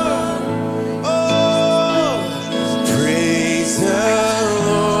 Oh, praise the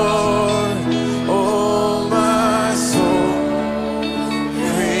Lord, oh my soul.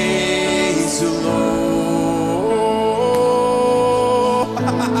 Praise the Lord.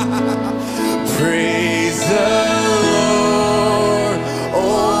 Praise the Lord,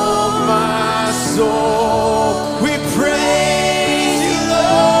 oh my soul. We praise you,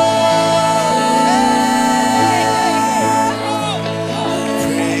 Lord.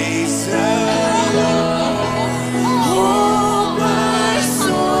 Praise the Lord, oh my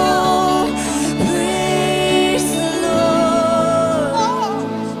soul. Praise the Lord.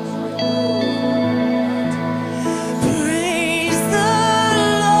 Praise the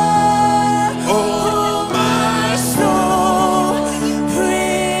Lord, oh my soul.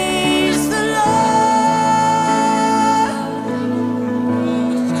 Praise the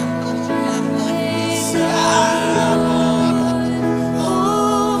Praise the Lord,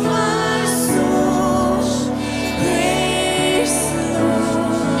 oh my soul. Praise the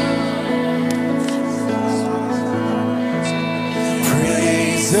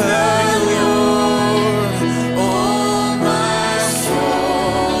Praise the Lord,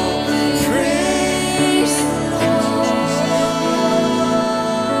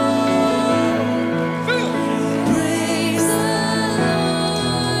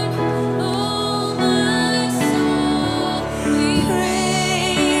 oh my soul. Praise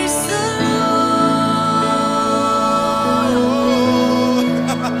the Lord.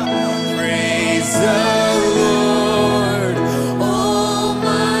 Praise the Lord, oh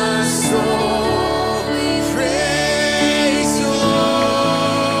my soul. Praise the Lord.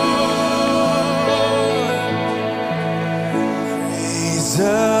 Praise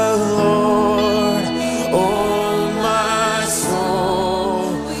the Lord, oh my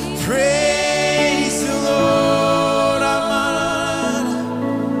soul. Praise the Lord, aman.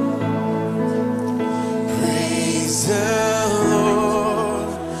 Praise the Lord,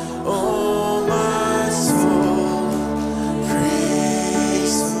 oh my soul.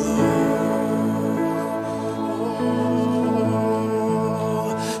 Praise the Lord.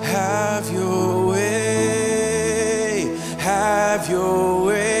 Have your way, have your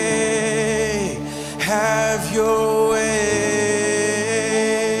way, have your way.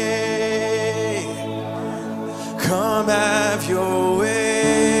 Come have your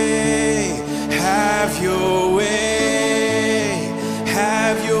way, have your way,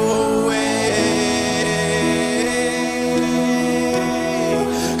 have your way.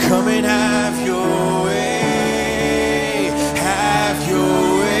 Come and have your way, have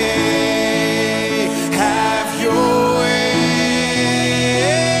your way, have your way.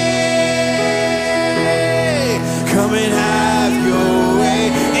 Come and have your way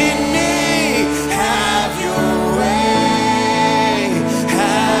in me, have your way,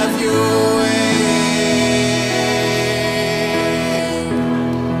 have your way.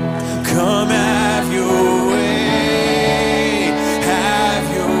 Come have your way, have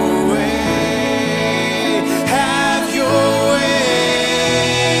your way, have your way.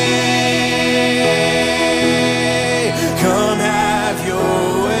 Come have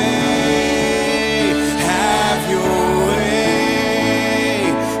your way, have your way,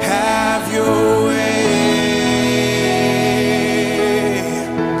 have your way.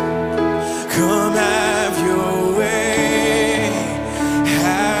 Come have your way,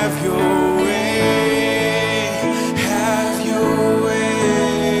 have your way, have your way.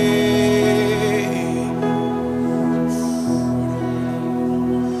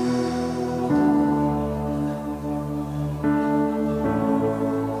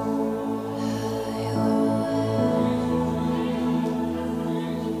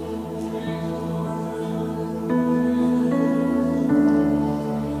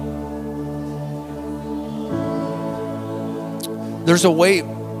 There's a wave.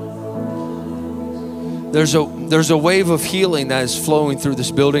 There's a wave of healing that is flowing through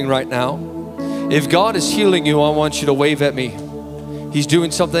this building right now. If God is healing you, I want you to wave at me. He's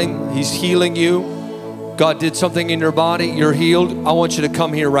doing something. He's healing you. God did something in your body. You're healed. I want you to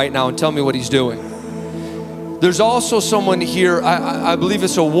come here right now and tell me what He's doing. There's also someone here, I believe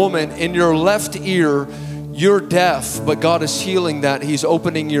it's a woman, in your left ear. You're deaf, but God is healing that. He's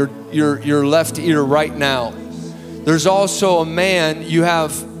opening your left ear right now. There's also a man, you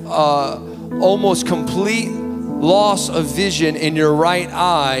have almost complete loss of vision in your right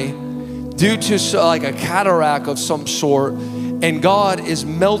eye due to like a cataract of some sort, and God is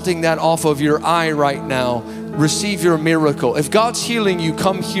melting that off of your eye right now receive your miracle. If God's healing you,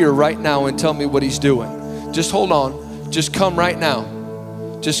 come here right now and tell me what He's doing. Just hold on. Just come right now.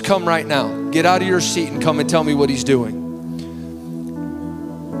 Just come right now. Get out of your seat and come and tell me what He's doing.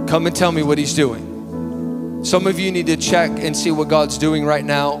 Come and tell me what He's doing. Some of you need to check and see what God's doing right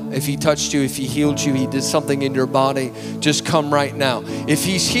now. If He touched you, if He healed you, He did something in your body, just come right now. If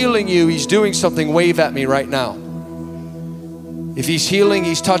He's healing you, He's doing something, wave at me right now. If He's healing,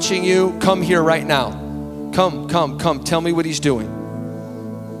 He's touching you, come here right now. Come, come, come. Tell me what He's doing.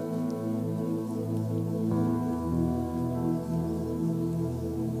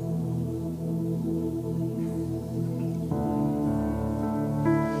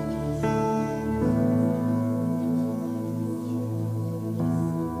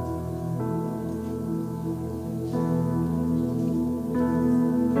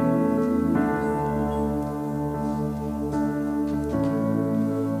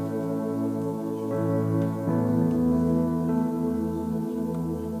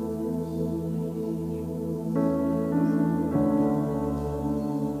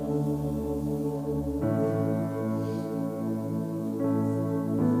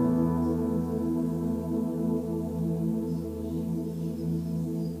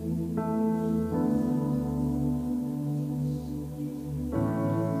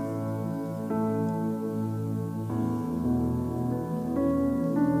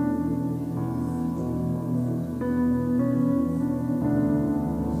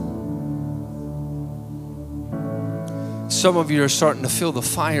 Some of you are starting to feel the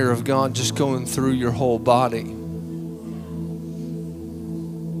fire of God just going through your whole body.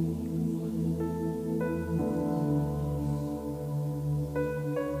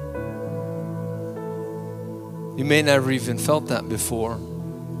 You may never even felt that before.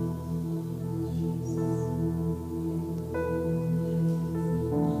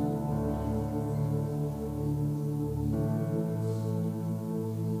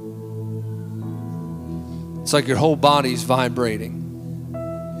 It's like your whole body's vibrating.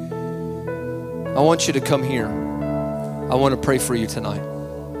 I want you to come here. I want to pray for you tonight.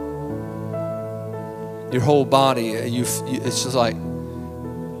 Your whole body, it's just like,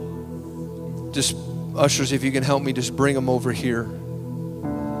 just ushers, if you can help me, just bring them over here.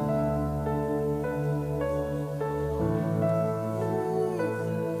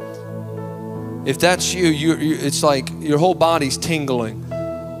 If that's you, it's like your whole body's tingling.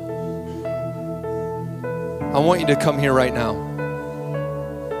 I want you to come here right now.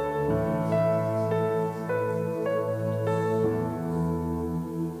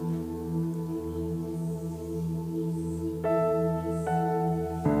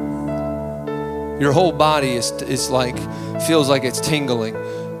 Your whole body is like, feels like it's tingling.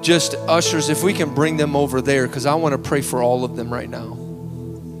 Just ushers, if we can bring them over there, because I want to pray for all of them right now.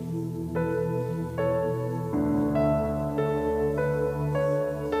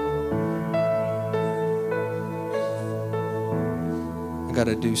 I got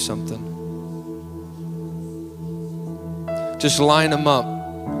to do something. Just line them up.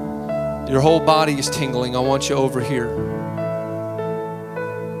 Your whole body is tingling. I want you over here.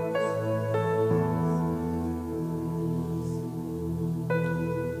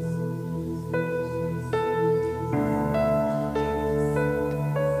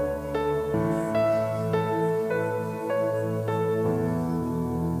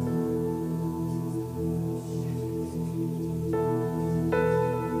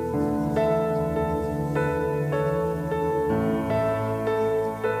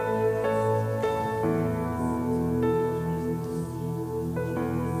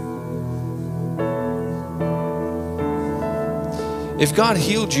 If God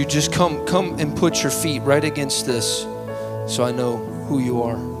healed you, just come and put your feet right against this so I know who you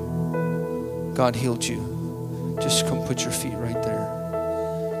are. God healed you. Just come put your feet right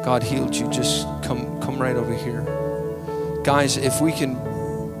there. God healed you. Just come right over here. Guys, if we can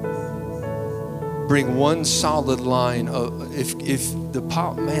bring one solid line of, if the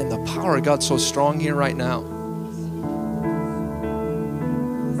power, man, the power of God's so strong here right now.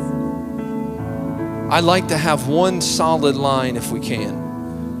 I'd like to have one solid line if we can.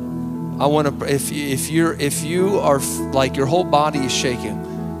 I want to, if you are like your whole body is shaking,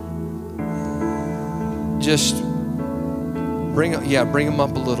 just bring them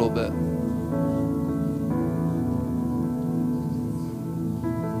up a little bit.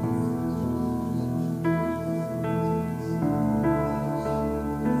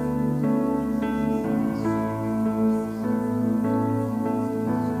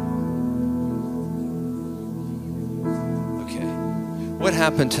 What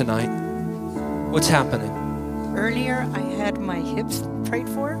happened tonight? What's happening? Earlier, I had my hips prayed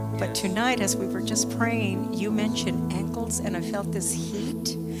for, but tonight, as we were just praying, you mentioned ankles, and I felt this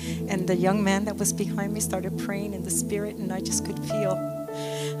heat. And the young man that was behind me started praying in the spirit, and I just could feel.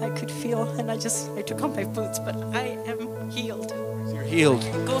 And I took off my boots, but I am healed. You're healed.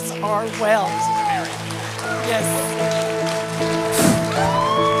 Ankles are well. Yes.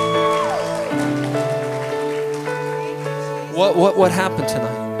 What happened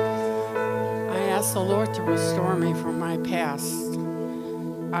tonight? I asked the Lord to restore me from my past.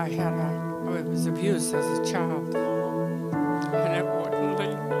 I was abused as a child, and it wouldn't leave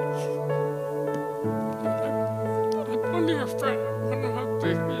me. One of your friends,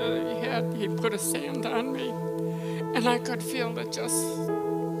 he put his hand on me, and I could feel it just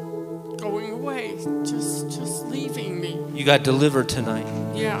going away, just leaving me. You got delivered tonight.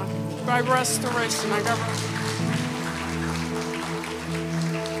 Yeah, by restoration, I got.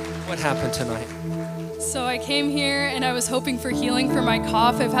 What happened tonight? So I came here and I was hoping for healing for my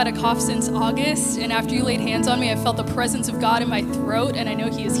cough. I've had a cough since August, and after you laid hands on me, I felt the presence of God in my throat, and I know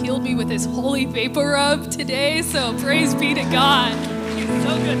He has healed me with His holy vapor rub today, so praise be to God. He's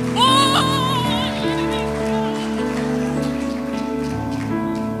so good. Oh!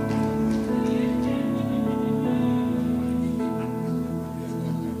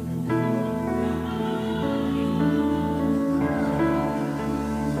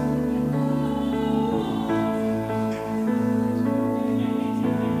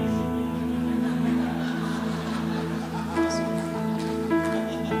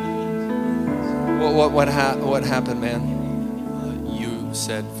 What happened, man? You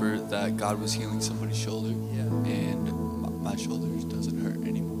said that God was healing somebody's shoulder, and my shoulder doesn't hurt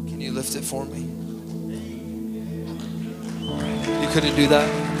anymore. Can you lift it for me? You couldn't do that?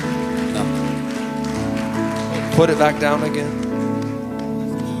 No. Put it back down again.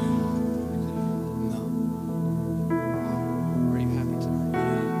 No. Are you happy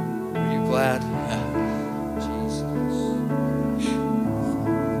tonight? Are you glad?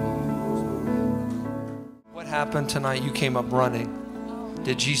 What happened tonight? You came up running.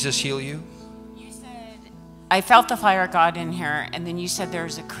 Did Jesus heal you? You said, I felt the fire of God in here, and then you said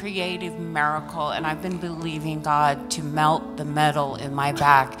there's a creative miracle, and I've been believing God to melt the metal in my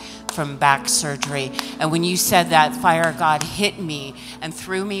back from back surgery. And when you said that, fire of God hit me and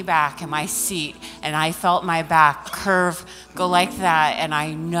threw me back in my seat, and I felt my back curve, go like that, and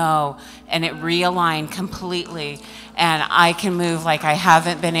I know, and it realigned completely. And I can move like I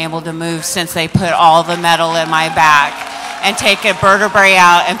haven't been able to move since they put all the metal in my back and take a vertebrae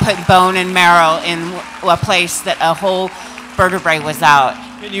out and put bone and marrow in a place that a whole vertebrae was out.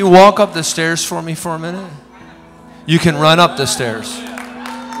 Can you walk up the stairs for me for a minute? You can run up the stairs.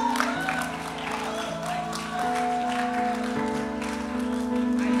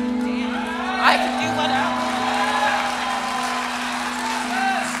 I can do whatever.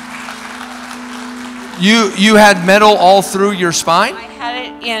 You had metal all through your spine? I had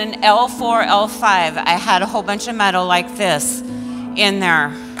it in L4, L5. I had a whole bunch of metal like this in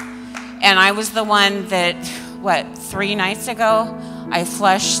there. And I was the one that, 3 nights ago, I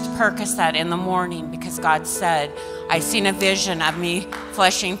flushed Percocet in the morning because God said, I seen a vision of me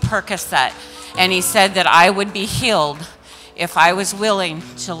flushing Percocet. And He said that I would be healed if I was willing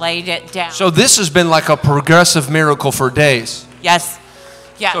to lay it down. So this has been like a progressive miracle for days. Yes.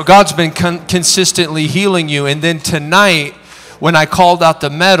 Yes. So God's been consistently healing you. And then tonight, when I called out the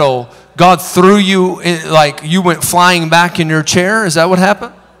metal, God threw you, like you went flying back in your chair. Is that what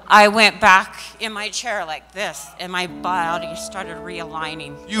happened? I went back in my chair like this, and my body started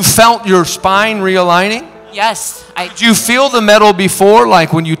realigning. You felt your spine realigning? Yes. Did you feel the metal before,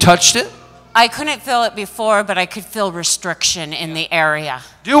 like when you touched it? I couldn't feel it before, but I could feel restriction in the area.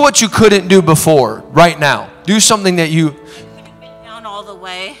 Do what you couldn't do before, right now. Do something that you... Down all the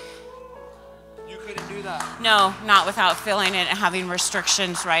way. You couldn't do that? No, not without feeling it and having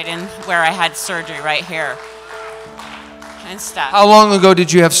restrictions right in where I had surgery right here and stuff. How long ago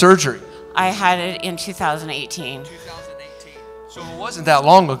did you have surgery? I had it in 2018. 2018. So it wasn't that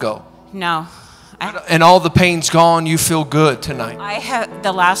long ago. No. And all the pain's gone. You feel good tonight. I have,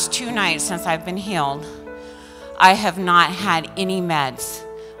 the last 2 nights since I've been healed, I have not had any meds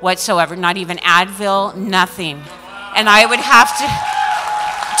whatsoever, not even Advil, nothing. And I would have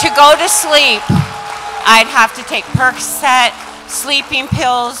to go to sleep, I'd have to take Percocet, sleeping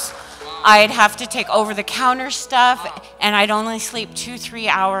pills, I'd have to take over-the-counter stuff, and I'd only sleep 2-3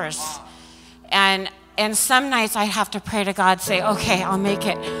 hours. And some nights I'd have to pray to God, say, okay, I'll make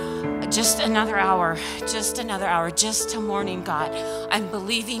it just another hour, just till morning, God. I'm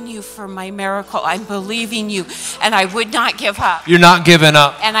believing you for my miracle. I'm believing you, and I would not give up. You're not giving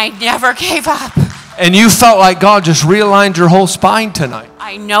up. And I never gave up. And you felt like God just realigned your whole spine tonight.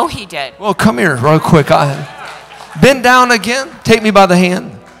 I know he did. Well, come here real quick. Bend down again. Take me by the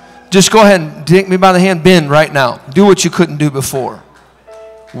hand. Just go ahead and take me by the hand. Bend right now. Do what you couldn't do before.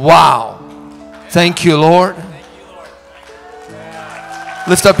 Wow. Thank you, Lord.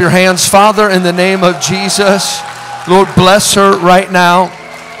 Lift up your hands. Father, in the name of Jesus, Lord, bless her right now.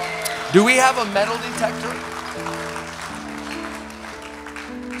 Do we have a metal detector?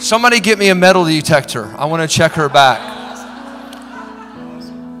 Somebody get me a metal detector. I want to check her back.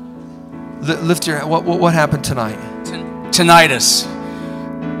 Lift your hand. What happened tonight? Tinnitus.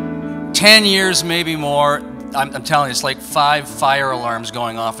 10 years, maybe more. I'm telling you, it's like 5 fire alarms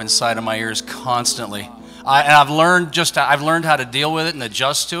going off inside of my ears constantly. And I've learned how to deal with it and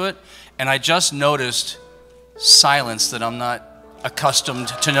adjust to it. And I just noticed silence that I'm not accustomed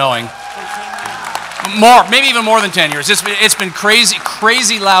to knowing. Maybe even more than 10 years. It's been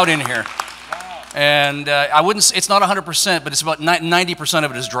crazy loud in here. And I wouldn't. It's not 100%, but it's about 90%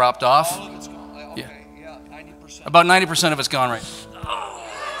 of it has dropped off. Yeah, 90%. About 90% of it's gone right.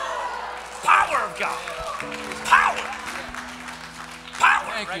 Power of God. Power.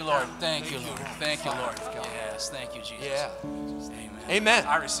 Thank you, Lord. Thank you, Lord. Thank you, Lord. Yes, thank you, Jesus. Yeah. Amen. Amen.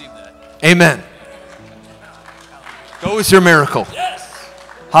 I received that. Amen. Go with your miracle. Yes.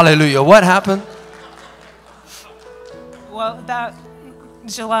 Hallelujah. What happened? Well, that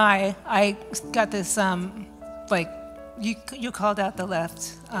July, I got this, like, you called out the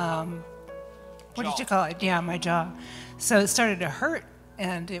left, what did you call it? Yeah, my jaw. So it started to hurt,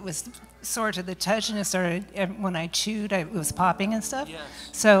 and it was sore to the touch, and it started, when I chewed, it was popping and stuff. Yes.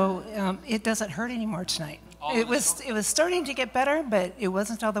 So it doesn't hurt anymore tonight. It was starting to get better, but it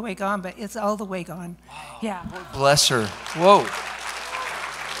wasn't all the way gone, but it's all the way gone. Wow. Yeah. Bless her. Whoa.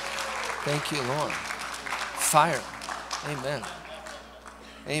 Thank you, Lord. Fire. Amen.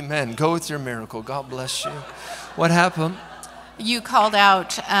 Amen. Go with your miracle. God bless you. What happened? You called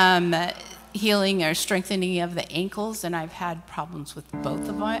out healing or strengthening of the ankles, and I've had problems with both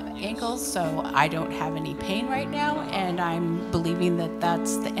of my ankles, so I don't have any pain right now, and I'm believing that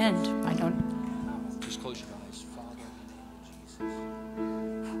that's the end. I don't. Just close your eyes. Father, in the name of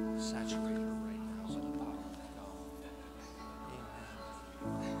Jesus, saturate her right now with the power of God.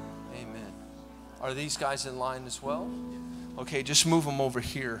 Amen. Amen. Are these guys in line as well? Okay, just move them over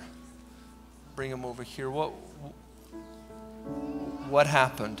here. Bring them over here. What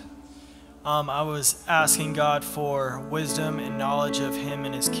happened? I was asking God for wisdom and knowledge of Him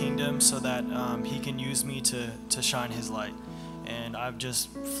and His kingdom so that He can use me to shine His light. And I've just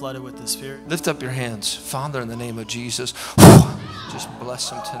flooded with the Spirit. Lift up your hands. Father, in the name of Jesus, just bless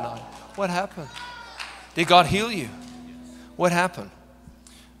them tonight. What happened? Did God heal you? What happened?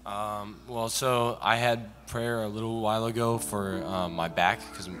 Well, so I had prayer a little while ago for my back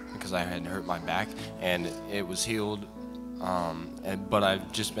because I had hurt my back, and it was healed. But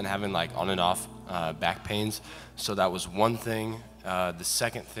I've just been having like on and off back pains. So that was one thing. The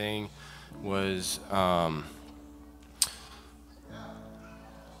second thing was I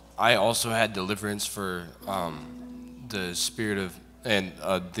also had deliverance for the spirit of and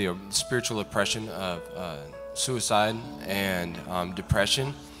the spiritual oppression of suicide and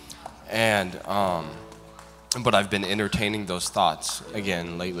depression, and but I've been entertaining those thoughts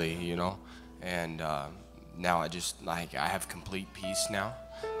again lately, you know, and now I have complete peace now.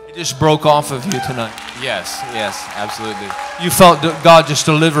 It just broke off of you tonight. Yes, absolutely. You felt God just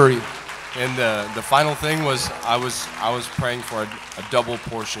deliver you. And the final thing was I was praying for a double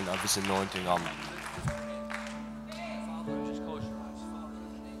portion of this anointing on me.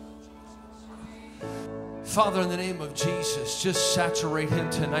 Father, in the name of Jesus, just saturate him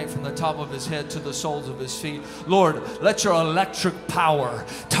tonight from the top of his head to the soles of his feet. Lord, let your electric power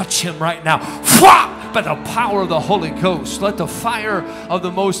touch him right now. By the power of the Holy Ghost, let the fire of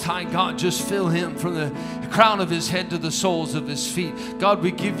the Most High God just fill him from the crown of his head to the soles of his feet. God,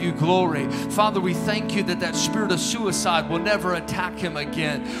 we give you glory. Father, we thank you that spirit of suicide will never attack him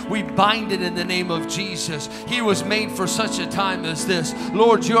again. We bind it in the name of Jesus. He was made for such a time as this.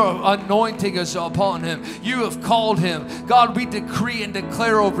 Lord, your anointing is upon him. You have called him. God, we decree and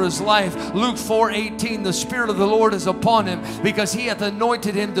declare over his life, Luke 4:18, the Spirit of the Lord is upon him because he hath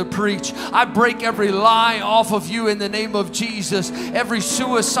anointed him to preach. I break every lie off of you in the name of Jesus. Every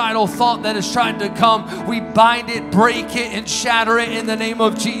suicidal thought that is trying to come, we bind it, break it, and shatter it in the name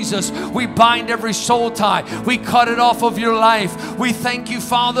of Jesus. We bind every soul tie. We cut it off of your life. We thank you,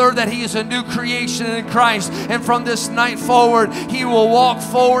 Father, that he is a new creation in Christ. And from this night forward, he will walk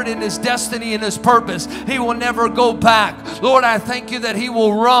forward in his destiny and his purpose. He will never go back. Lord, I thank you that he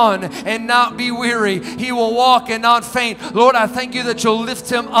will run and not be weary. He will walk and not faint. Lord, I thank you that you'll lift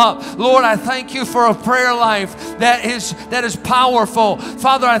him up. Lord, I thank you for a prayer life that is powerful.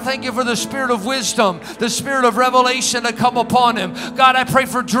 Father, I thank you for the spirit of wisdom, the spirit of revelation to come upon him. God, I pray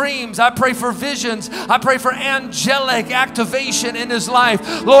for dreams. I pray for visions. I pray for angelic activation in his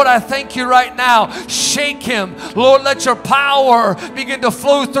life. Lord, I thank you right now. Shake him. Lord, let your power begin to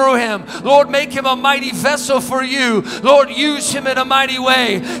flow through him. Lord, make him a mighty vessel for you. Lord, use him in a mighty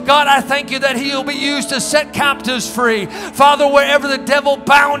way. God, I thank you that he'll be used to set captives free. Father, wherever the devil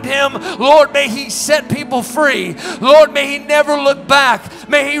bound him, Lord, may he set people free. Lord, may he never look back.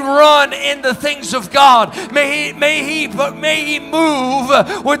 May he run in the things of God. May he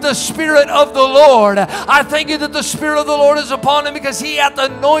move with the Spirit of the Lord. I thank you that the Spirit of the Lord is upon him because he hath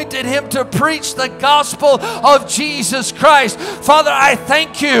anointed him to preach the gospel of Jesus Christ. Father, I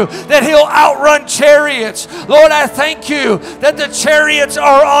thank you that he'll outrun chariots. Lord, I thank you that the chariots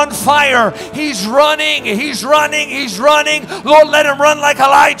are on fire. He's running, he's running, he's running. Lord, let him run like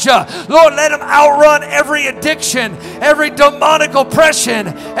Elijah. Lord, let him outrun every addiction, every demonic oppression,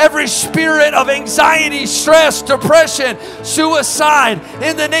 every spirit of anxiety, stress, depression, suicide.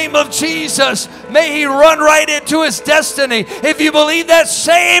 In the name of Jesus, may he run right into his destiny. If you believe that,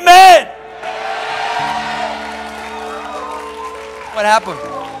 say amen. What happened?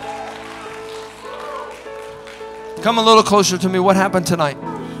 Come a little closer to me. What happened tonight?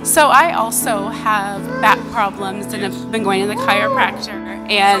 So I also have back problems and have been going to the chiropractor.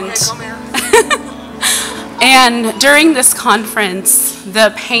 And okay, come here. And during this conference,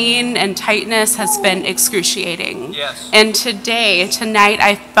 the pain and tightness has been excruciating. Yes. And tonight,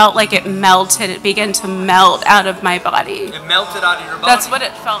 I felt like it melted. It began to melt out of my body. It melted out of your body? That's what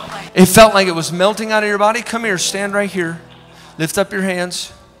it felt like. It felt like it was melting out of your body? Come here, stand right here. Lift up your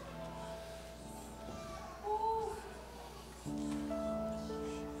hands.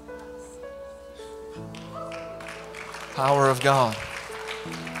 Power of God.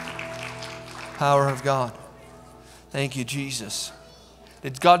 Power of God. Thank you, Jesus.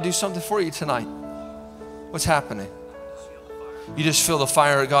 Did God do something for you tonight? What's happening? You just feel the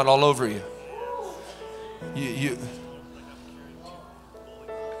fire of God all over you. You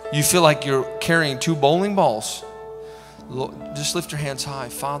feel like you're carrying 2 bowling balls. Lord, just lift your hands high.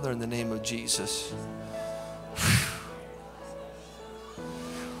 Father, in the name of Jesus.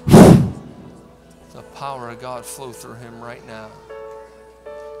 The power of God flow through him right now.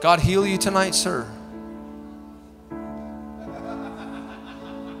 God heal you tonight, sir.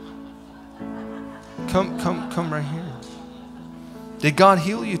 Come right here. Did God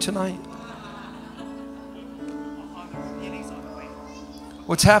heal you tonight?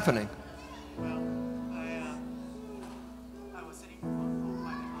 What's happening? I was sitting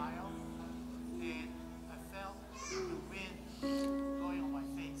by the aisle and I felt the wind going on my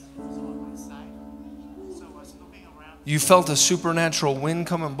face, also on my side. So I was looking around. You felt a supernatural wind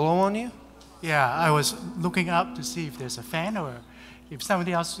come and blow on you? Yeah, I was looking up to see if there's a fan or if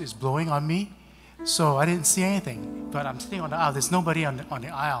somebody else is blowing on me. So I didn't see anything, but I'm sitting on the aisle. There's nobody on the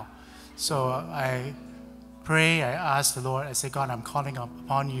aisle. So I pray, I ask the Lord, I say, God, I'm calling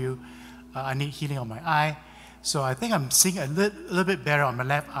upon you. I need healing on my eye. So I think I'm seeing a little bit better on my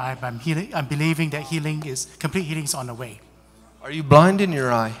left eye, but I'm believing that complete healing is on the way. Are you blind in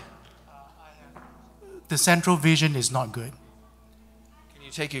your eye? The central vision is not good. Can you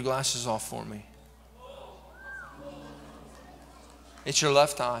take your glasses off for me? It's your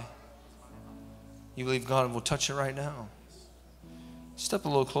left eye. You believe God will touch it right now? Step a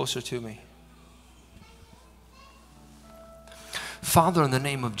little closer to me. Father, in the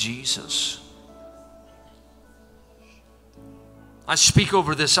name of Jesus, I speak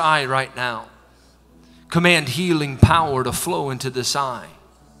over this eye right now. Command healing power to flow into this eye.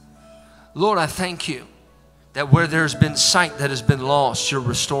 Lord, I thank you that where there's been sight that has been lost, you're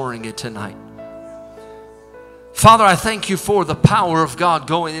restoring it tonight. Father, I thank you for the power of God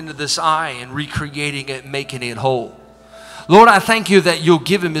going into this eye and recreating it, making it whole. Lord, I thank you that you'll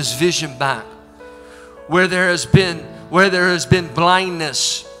give him his vision back. Where there has been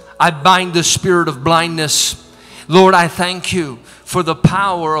blindness, I bind the spirit of blindness. Lord, I thank you for the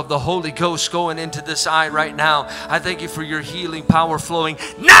power of the Holy Ghost going into this eye right now. I thank you for your healing power flowing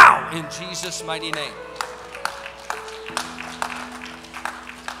now in Jesus' mighty name.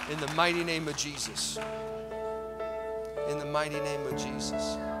 In the mighty name of Jesus. In the mighty name of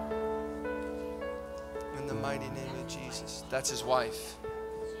Jesus. In the mighty name of Jesus. That's his wife.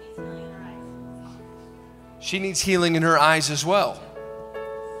 She needs healing in her eyes as well.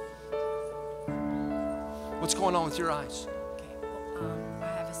 What's going on with your eyes? I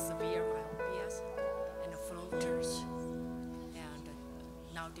have a severe myopia and floaters, and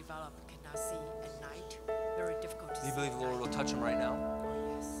now developed, cannot see at night. Very difficult to see. Do you believe the Lord will touch him right now?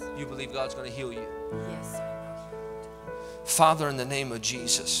 Yes. You believe God's going to heal you? Yes, I know. Father, in the name of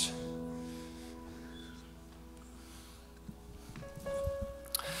Jesus,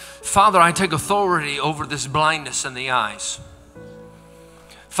 Father, I take authority over this blindness in the eyes.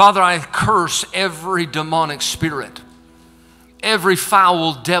 Father, I curse every demonic spirit, every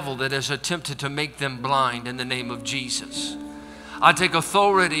foul devil that has attempted to make them blind in the name of Jesus. I take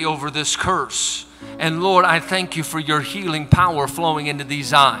authority over this curse. And Lord, I thank you for your healing power flowing into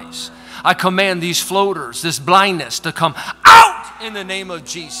these eyes. I command these floaters, this blindness to come out in the name of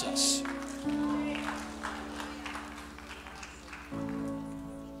Jesus.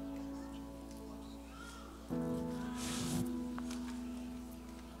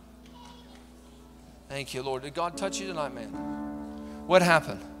 Thank you, Lord. Did God touch you tonight, man? What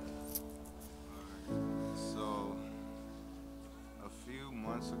happened? So, a few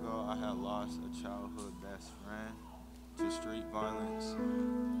months ago, I had lost a childhood best friend to street violence,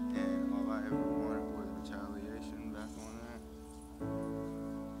 and all I ever wanted was retaliation back on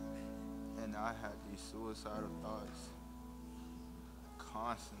that. And I had these suicidal thoughts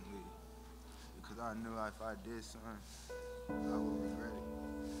constantly because I knew if I did something, I would regret it.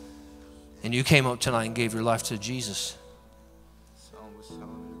 And you came up tonight and gave your life to Jesus. Someone was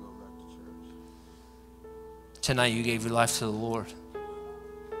telling me to go back to church. Tonight you gave your life to the Lord.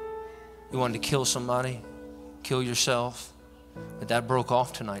 You wanted to kill somebody, kill yourself, but that broke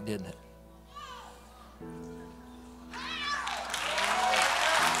off tonight, didn't it?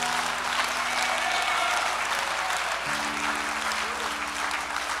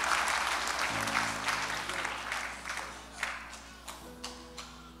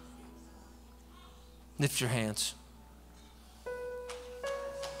 Lift your hands.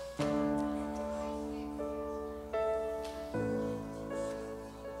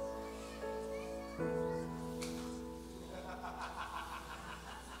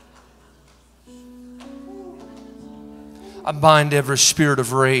 I bind every spirit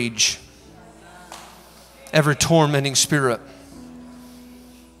of rage, every tormenting spirit,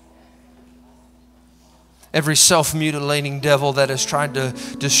 every self-mutilating devil that has tried to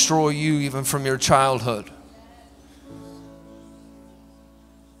destroy you even from your childhood.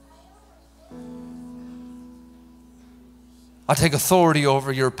 I take authority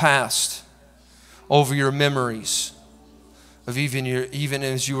over your past, over your memories of even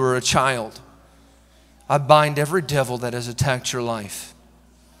as you were a child. I bind every devil that has attacked your life,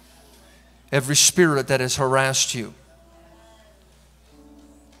 every spirit that has harassed you.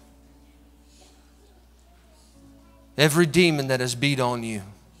 Every demon that has beat on you.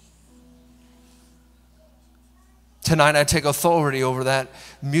 Tonight I take authority over that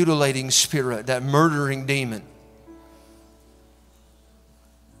mutilating spirit, that murdering demon.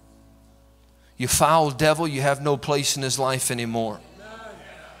 You foul devil, you have no place in his life anymore.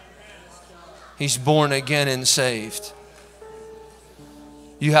 He's born again and saved.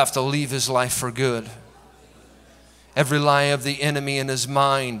 You have to leave his life for good. Every lie of the enemy in his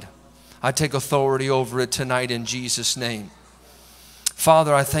mind, I take authority over it tonight in Jesus' name.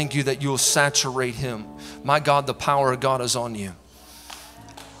 Father, I thank you that you'll saturate him. My God, the power of God is on you.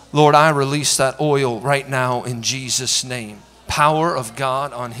 Lord, I release that oil right now in Jesus' name. Power of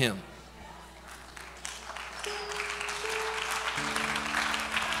God on him.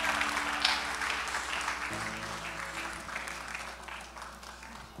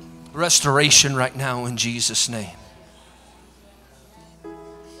 Restoration right now in Jesus' name.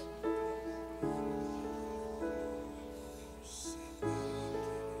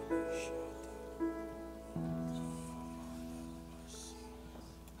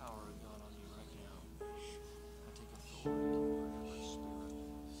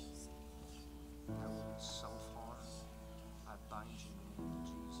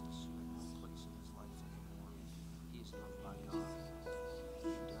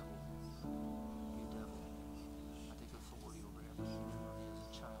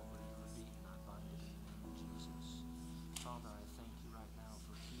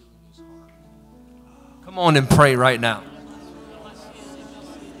 Come on and pray right now.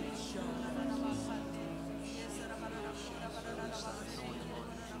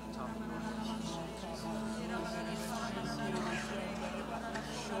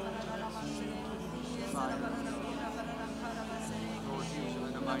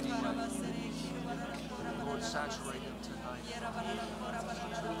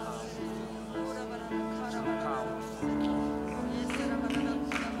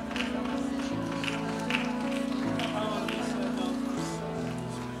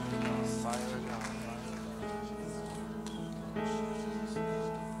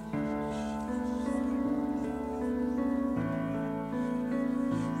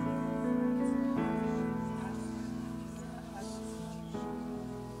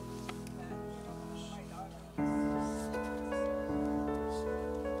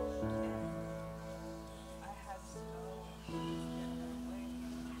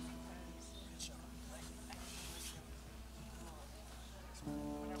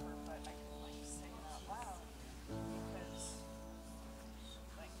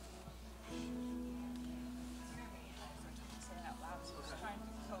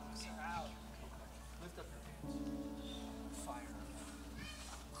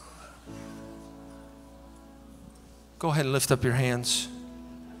 Go ahead and lift up your hands.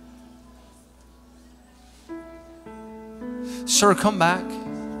 Sir, come back.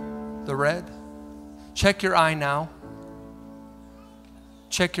 The red. Check your eye now.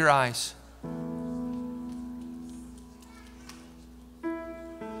 Check your eyes.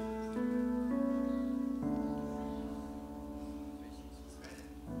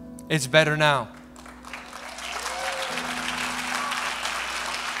 It's better now.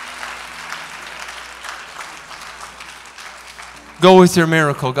 Go with your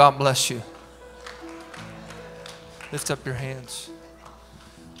miracle. God bless you. Lift up your hands.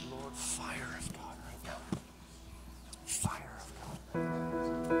 Lord, fire of God right now. Fire of God.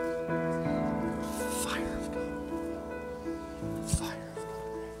 Fire of God. Fire of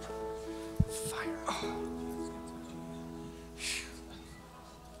God.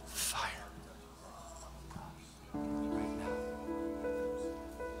 Fire. Fire. Right now.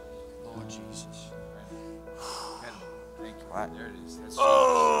 Lord Jesus. Thank you. There it is. That's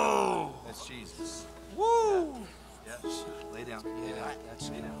Oh! That's Jesus. Woo! Yes. Lay down. Lay down. That's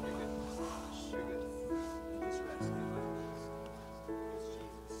lay down. You're good. You're good. Just rest. It's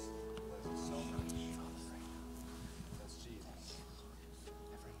Jesus. It's so much. That's Jesus.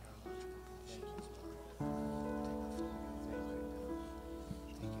 Every neurological.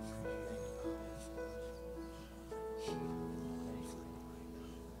 Thank you, Lord. Thank you for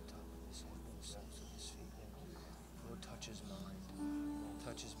Lord, touch his mind.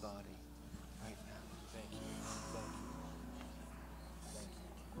 Touch his body. Right now. Thank you. Thank you. Thank you.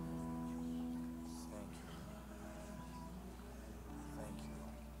 Thank you. Thank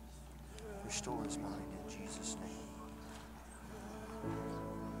you. Restore his mind in Jesus' name.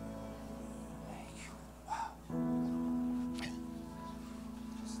 Thank you. Wow. Get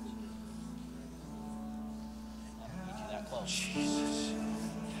you that close. Jesus.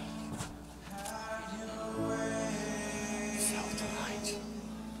 Felt tonight.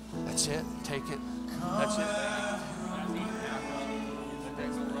 That's it. Take it. That's it.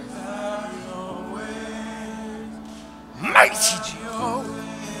 Mighty Jehovah.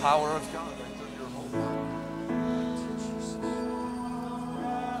 Power of God right through your whole body.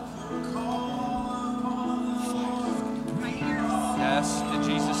 Yes. Did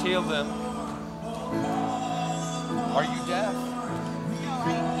Jesus heal them? Are you deaf?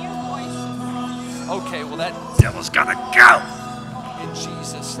 Okay, well that devil's gotta go. In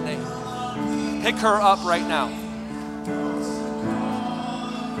Jesus' name. Pick her up right now.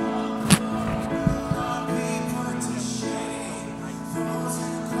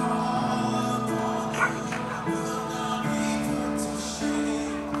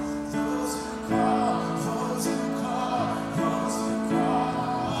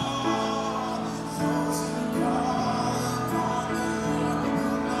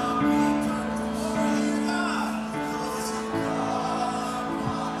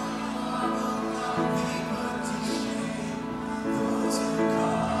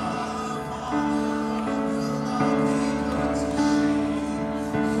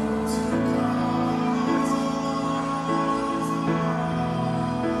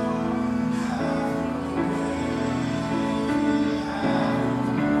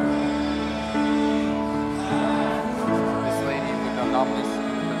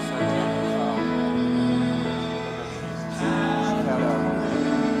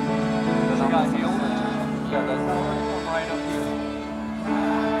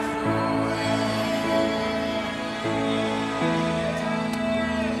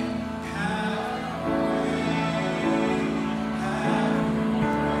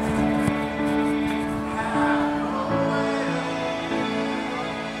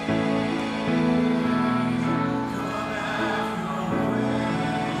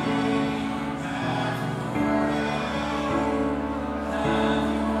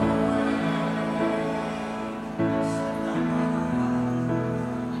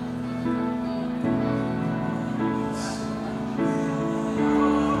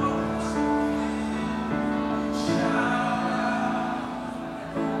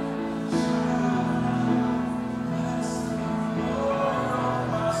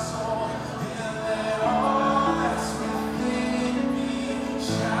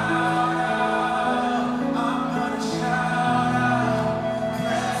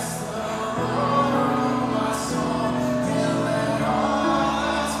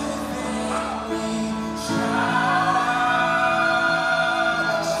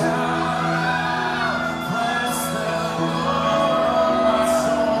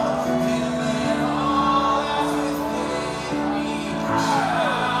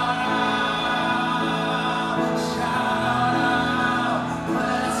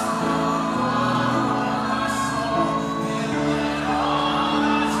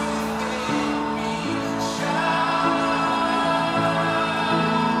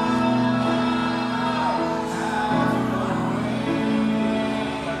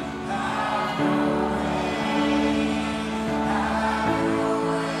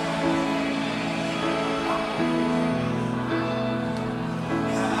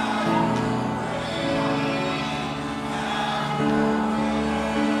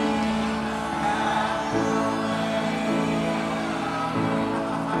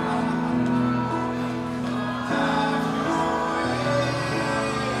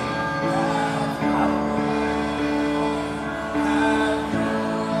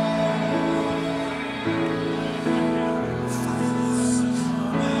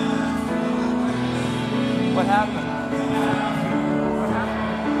 What happened?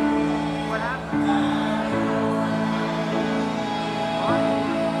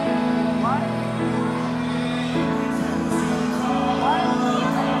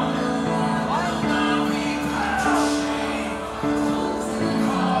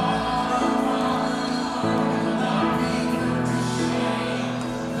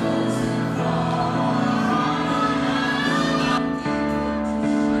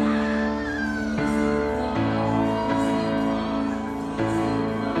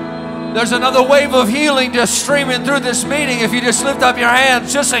 There's another wave of healing just streaming through this meeting. If you just lift up your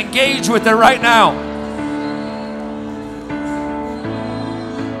hands, just engage with it right now.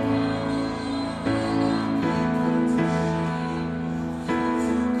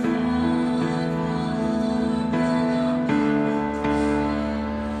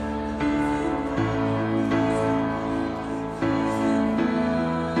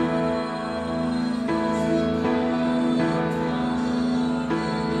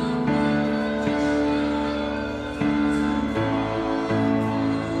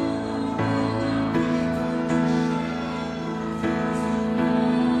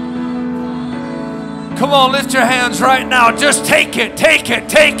 Come on, lift your hands right now. Just take it, take it,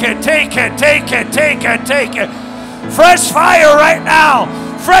 take it, take it, take it, take it, take it. Fresh fire right now.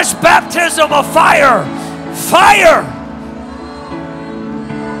 Fresh baptism of fire. Fire.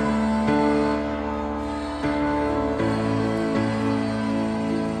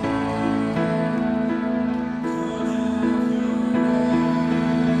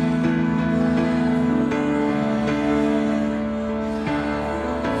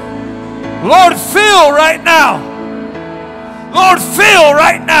 Lord, fill right now. Lord, fill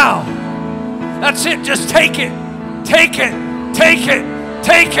right now. That's it. Just take it. Take it. Take it.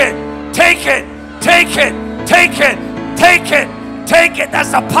 Take it. Take it. Take it. Take it. Take it. Take it.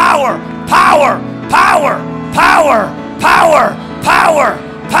 That's the power. Power. Power. Power. Power. Power.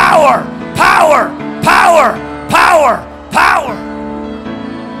 Power. Power. Power. Power. Power.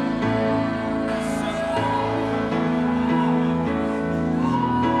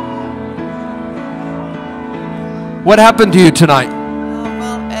 What happened to you tonight?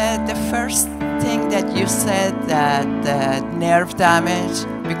 The first thing that you said, that nerve damage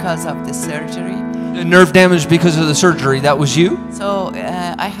because of the surgery. The nerve damage because of the surgery, that was you? So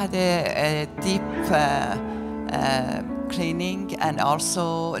I had a deep cleaning and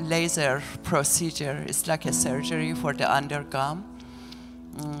also laser procedure. It's like a surgery for the undergum.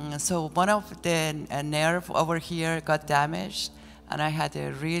 So one of the nerve over here got damaged. And I had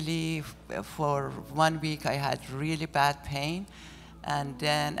a really, for 1 week, I had really bad pain. And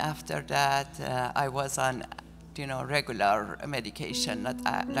then after that, I was on, regular medication, not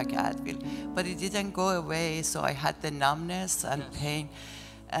like Advil. But it didn't go away, so I had the numbness and pain.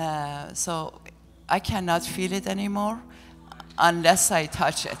 So I cannot feel it anymore unless I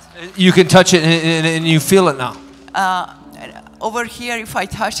touch it. You can touch it and you feel it now? Over here, if I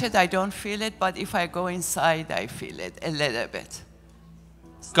touch it, I don't feel it. But if I go inside, I feel it a little bit.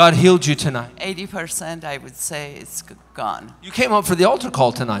 God healed you tonight. 80%, I would say, it's gone. You came up for the altar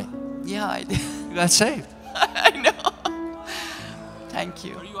call tonight. Yeah, I did. You got saved. I know. Thank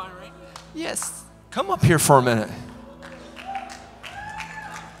you. Are you Irene? Yes. Come up here for a minute.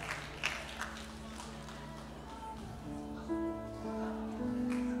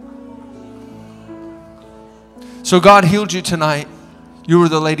 So God healed you tonight. You were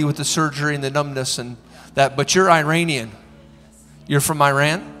the lady with the surgery and the numbness and that, but you're Iranian. You're from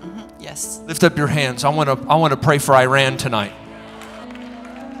Iran? Mm-hmm. Yes. Lift up your hands. I want to pray for Iran tonight.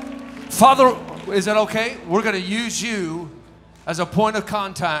 Father, is that okay? We're going to use you as a point of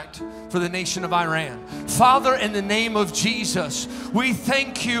contact for the nation of Iran. Father, in the name of Jesus, we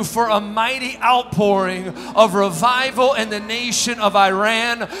thank you for a mighty outpouring of revival in the nation of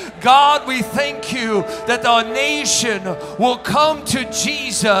Iran. God, we thank you that the nation will come to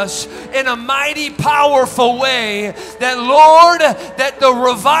Jesus in a mighty, powerful way. That, Lord, that the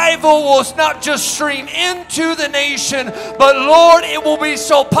revival will not just stream into the nation, but, Lord, it will be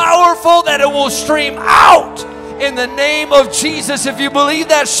so powerful that it will stream out. In the name of Jesus, if you believe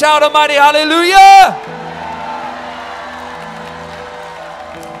that, shout a mighty hallelujah.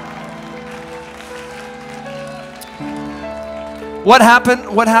 What happened?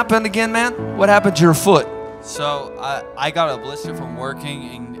 What happened again, man? What happened to your foot? So I got a blister from working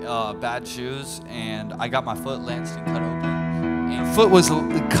in bad shoes, and I got my foot lanced and cut open. And your foot was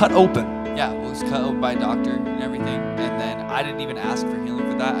cut open? Yeah, it was cut open by a doctor and everything. And then I didn't even ask for healing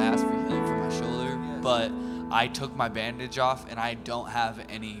for that. I asked for healing for my shoulder, but I took my bandage off, and I don't have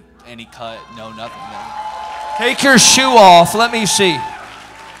any cut, no nothing. No. Take your shoe off. Let me see.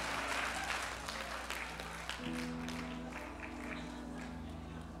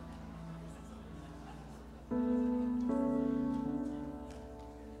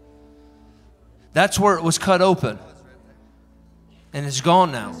 That's where it was cut open. And it's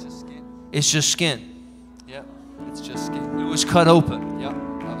gone now. It's just skin. Yep, it's just skin. It was cut open. Yep,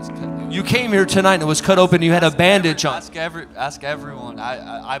 that was cut. You came here tonight and it was cut open. You had a bandage on. Ask everyone.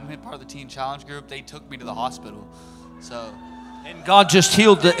 I'm part of the Teen Challenge group. They took me to the hospital. So. And God just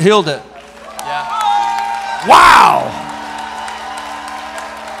healed it. Yeah. Wow!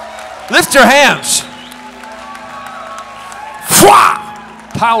 Lift your hands.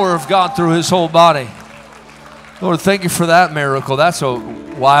 Power of God through his whole body. Lord, thank you for that miracle. That's a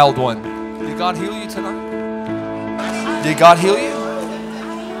wild one. Did God heal you tonight? Did God heal you?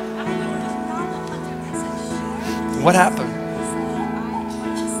 What happened?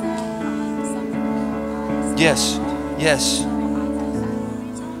 Yes. Yes.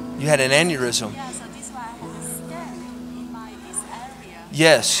 You had an aneurysm.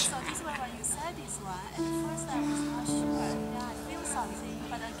 Yes.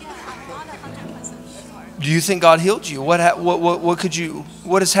 Do you think God healed you? What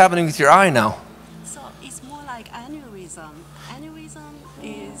is happening with your eye now? So it's more like aneurysm. Aneurysm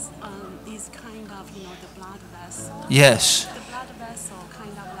is kind of, you know, the blood vessel. Yes. The blood vessel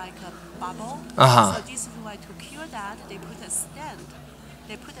kind of like a bubble. Uh-huh. So this is why to cure that they put a stent.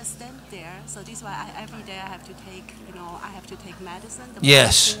 They put a stent there. So this is why every day I have to take, you know, I have to take medicine. The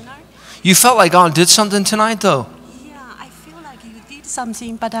Yes. blood thinner. You felt like God did something tonight, though.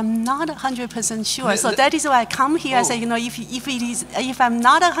 Something, but I'm not 100% sure. So that is why I come here. I say, you know, if I'm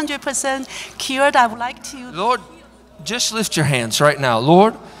not 100% cured, I would like to. Lord, just lift your hands right now.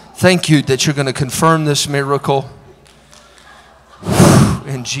 Lord, thank you that you're going to confirm this miracle.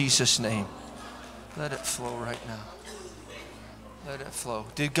 In Jesus' name. Let it flow right now. Let it flow.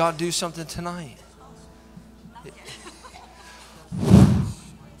 Did God do something tonight?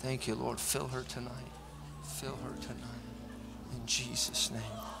 Thank you, Lord. Fill her tonight. Fill her tonight. In Jesus' name.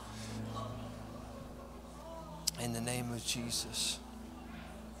 In the name of Jesus.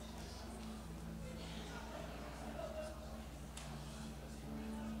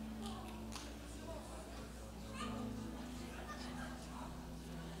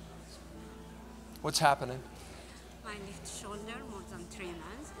 What's happening? My left shoulder, more than 3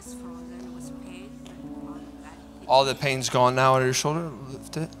 months, is frozen with pain. All the pain's gone now on your shoulder?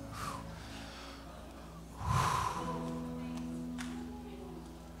 Lift it.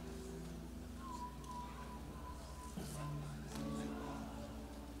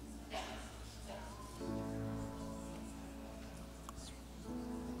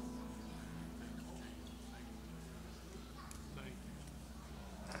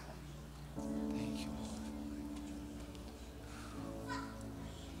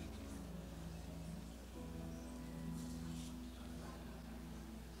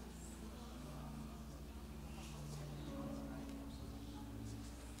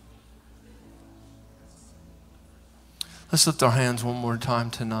 Let's lift our hands one more time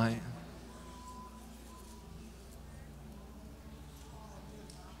tonight.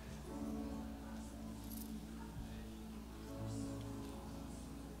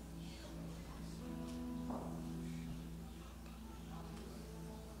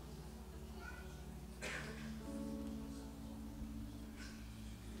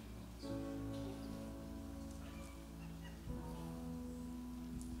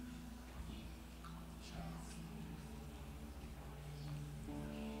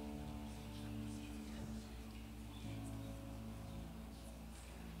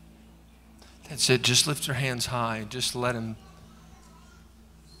 That's it. Just lift your hands high. Just let him.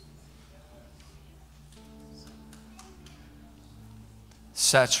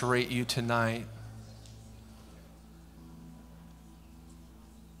 Saturate you tonight.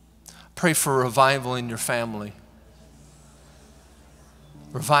 Pray for revival in your family.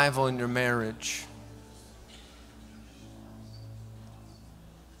 Revival in your marriage.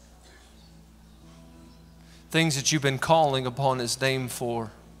 Things that you've been calling upon his name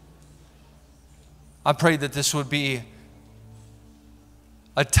for. I pray that this would be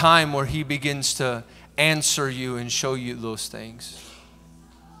a time where he begins to answer you and show you those things.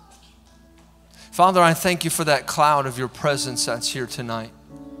 Father, I thank you for that cloud of your presence that's here tonight.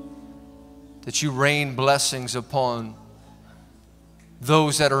 That you rain blessings upon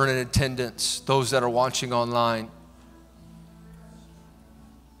those that are in attendance, those that are watching online.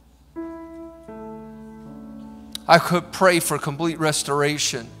 I could pray for complete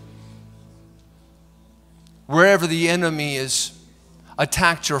restoration. Wherever the enemy has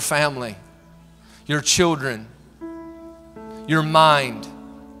attacked your family, your children, your mind,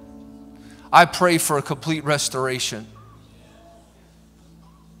 I pray for a complete restoration.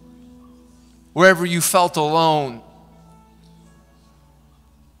 Wherever you felt alone,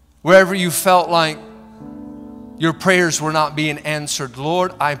 Wherever you felt like your prayers were not being answered,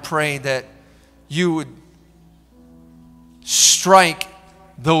 Lord, I pray that you would strike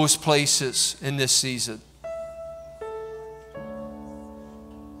those places in this season.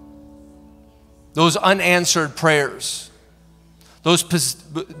 Those unanswered prayers, those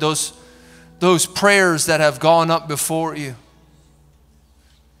prayers that have gone up before you.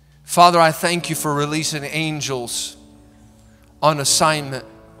 Father, I thank you for releasing angels on assignment.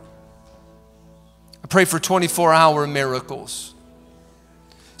 I pray for 24-hour miracles,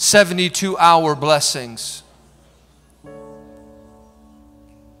 72-hour blessings.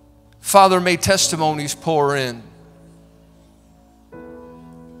 Father, may testimonies pour in.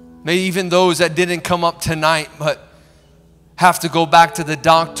 May even those that didn't come up tonight but have to go back to the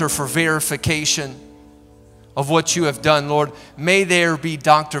doctor for verification of what you have done, Lord, may there be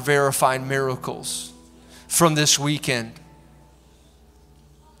doctor-verified miracles from this weekend.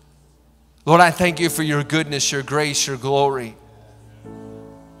 Lord, I thank you for your goodness, your grace, your glory.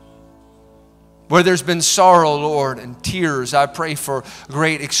 Where there's been sorrow, Lord, and tears, I pray for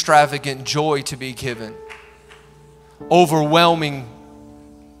great extravagant joy to be given. Overwhelming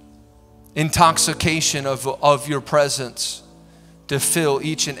intoxication of your presence to fill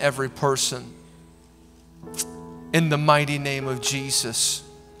each and every person. In the mighty name of Jesus.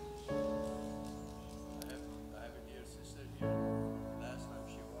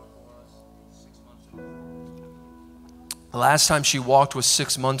 The last time she walked was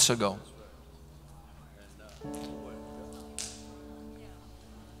 6 months ago.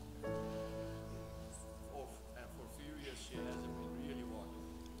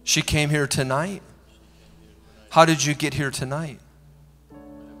 She came here tonight. How did you get here tonight?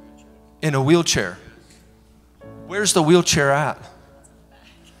 In a wheelchair. Where's the wheelchair at?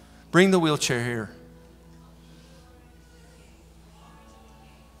 Bring the wheelchair here.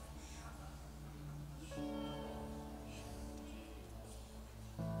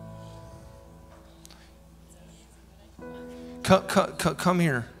 Come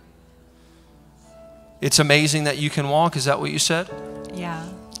here. It's amazing that you can walk. Is that what you said? Yeah.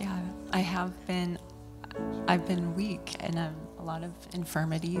 I've been weak and a lot of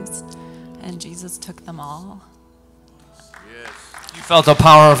infirmities, and Jesus took them all. Yes. You felt the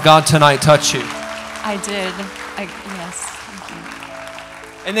power of God tonight touch you. I did. Yes. Thank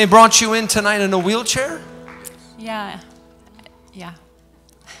you. And they brought you in tonight in a wheelchair? Yeah. Yeah.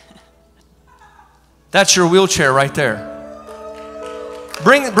 That's your wheelchair right there.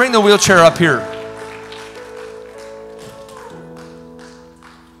 Bring the wheelchair up here.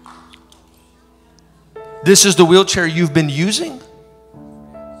 This is the wheelchair you've been using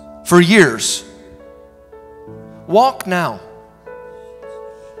for years. Walk now.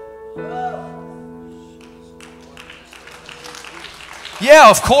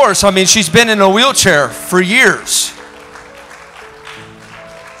 Yeah, of course. I mean, she's been in a wheelchair for years.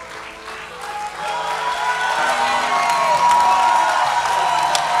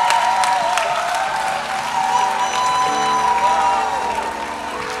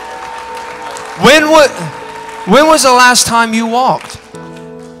 When was the last time you walked?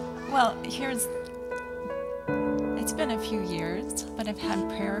 Well, it's been a few years, but I've had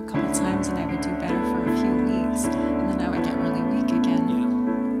prayer a couple times and I would do better for a few weeks, and then I would get really weak again.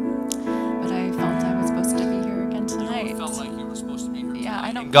 But I felt I was supposed to be here again tonight. You felt like you were supposed to be here tonight. Yeah,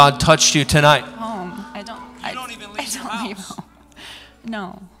 I don't. God touched you tonight. Home. I don't even leave your house.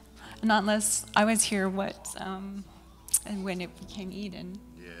 No, not unless I was here. And when it became Eden.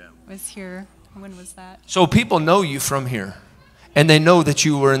 Yeah. Was here. When was that? So people know you from here, and they know that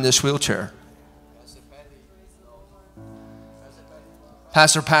you were in this wheelchair.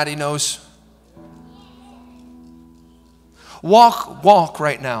 Pastor Patty knows. Walk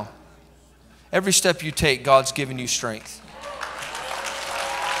right now. Every step you take, God's given you strength.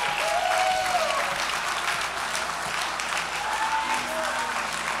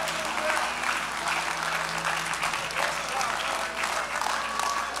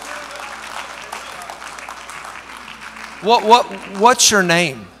 What's your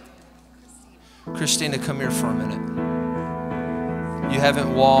name? Christina, come here for a minute. You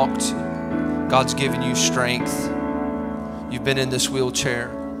haven't walked. God's given you strength. You've been in this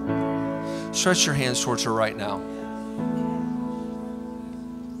wheelchair. Stretch your hands towards her right now.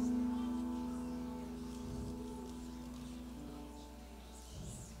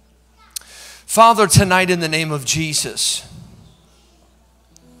 Father, tonight in the name of Jesus,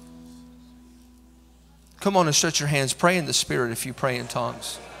 come on and stretch your hands. Pray in the Spirit if you pray in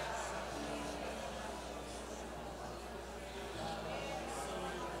tongues.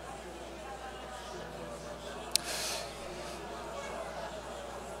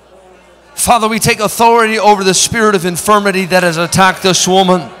 Father, we take authority over the spirit of infirmity that has attacked this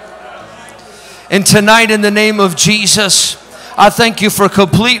woman. And tonight, in the name of Jesus, I thank you for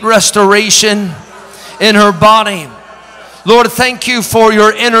complete restoration in her body. Lord, thank you for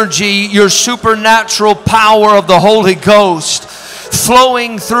your energy, your supernatural power of the Holy Ghost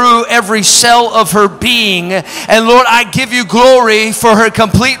flowing through every cell of her being. And Lord, I give you glory for her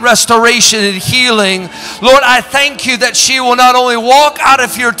complete restoration and healing. Lord, I thank you that she will not only walk out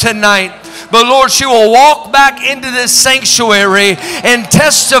of here tonight, but Lord, she will walk back into this sanctuary and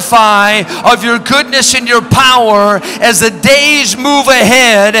testify of your goodness and your power as the days move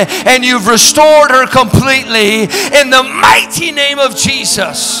ahead, and you've restored her completely in the mighty name of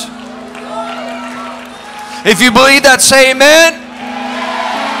Jesus. If you believe that, say amen.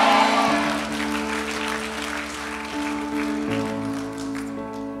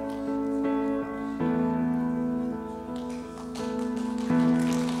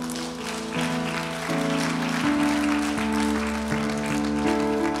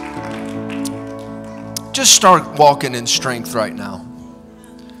 Just start walking in strength right now.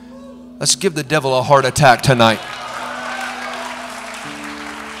 Let's give the devil a heart attack tonight.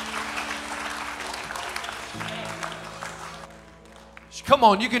 Come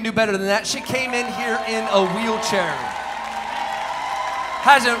on, you can do better than that. She came in here in a wheelchair.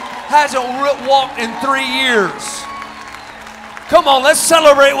 Hasn't walked in 3 years. Come on, let's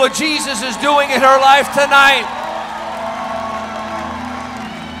celebrate what Jesus is doing in her life tonight.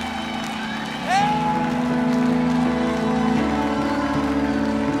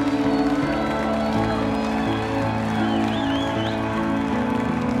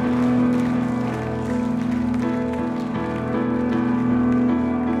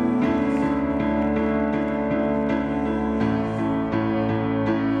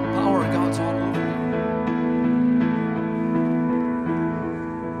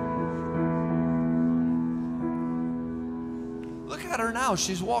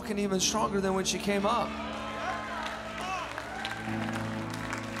 She's walking even stronger than when she came up. Look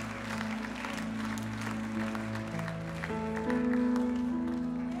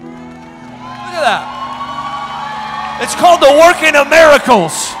at that. It's called the working of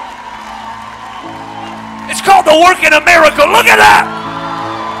miracles. It's called the working of miracles. Look at that.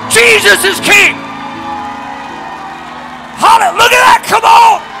 Jesus is King. Hallelujah. Look at that. Come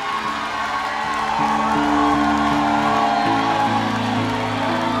on.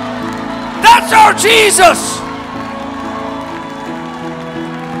 That's our Jesus.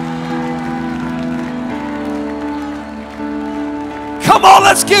 Come on,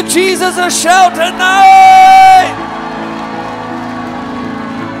 let's give Jesus a shout tonight.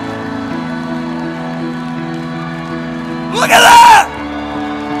 Look at that.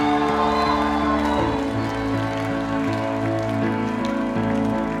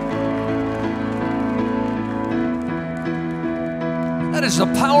 That is the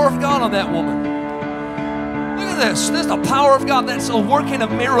power of God on that woman. Look at this. This is the power of God. That's a working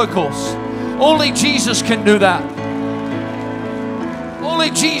of miracles. Only Jesus can do that.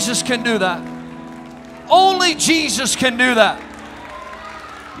 Only Jesus can do that. Only Jesus can do that.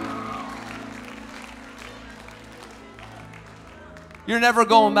 You're never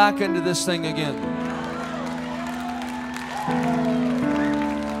going back into this thing again.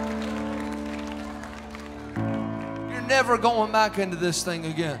 Never going back into this thing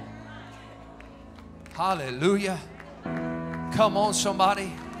again. Hallelujah. Come on,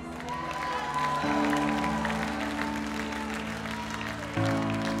 somebody.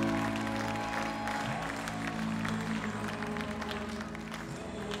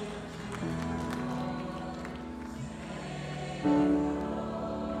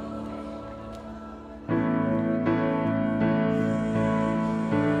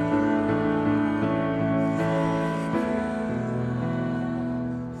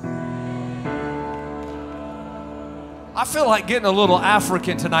 I feel like getting a little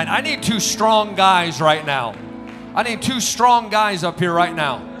African tonight. I need 2 strong guys right now. I need 2 strong guys up here right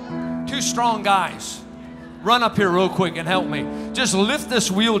now. 2 strong guys. Run up here real quick and help me. Just lift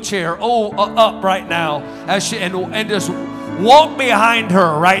this wheelchair up right now as she and just walk behind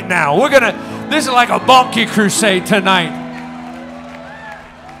her right now. This is like a donkey crusade tonight.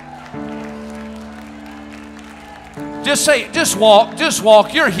 Just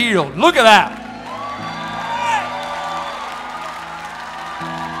walk. You're healed. Look at that.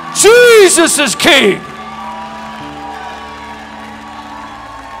 Jesus is King.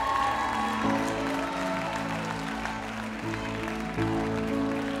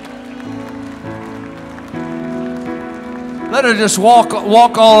 Let her just walk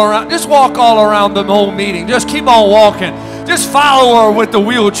all around. Just walk all around the whole meeting. Just keep on walking. Just follow her with the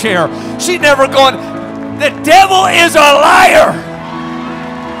wheelchair. She's never going. The devil is a liar.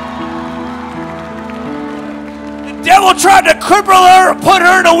 The devil tried to cripple her, put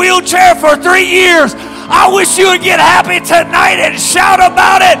her in a wheelchair for 3 years. I wish you would get happy tonight and shout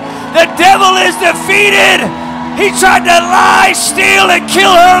about it. The devil is defeated. He tried to lie, steal, and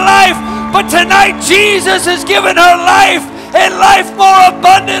kill her life. But tonight, Jesus has given her life and life more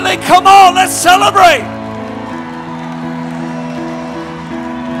abundantly. Come on, let's celebrate.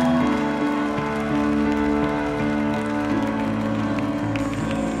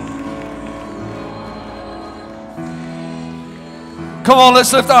 Come on,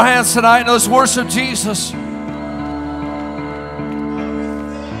 let's lift our hands tonight and let's worship Jesus.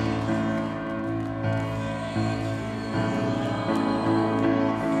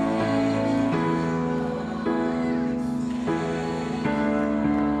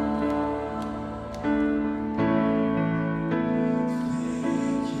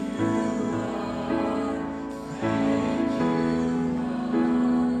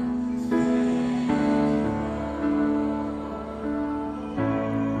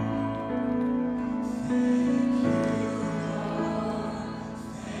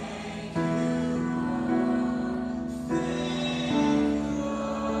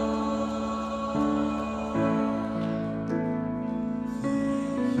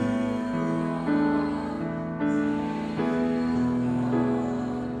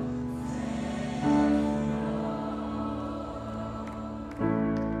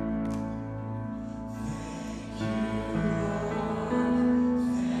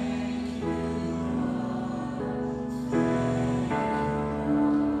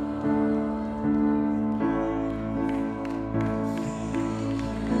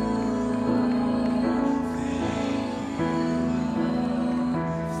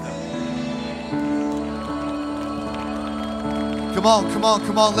 Come on, come on,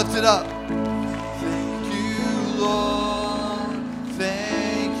 come on, lift it up. Thank you, Lord.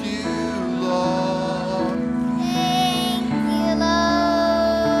 Thank you, Lord. Thank you, Lord.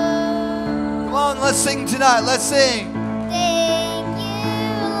 Come on, let's sing tonight. Let's sing. Thank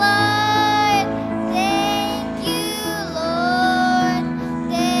you, Lord. Thank you, Lord.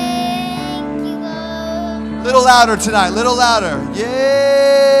 Thank you, Lord. Little louder tonight, little louder. Yeah.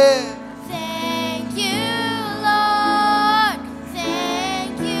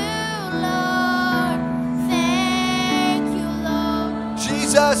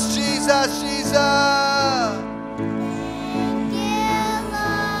 Jesus, Jesus, Jesus. Thank you,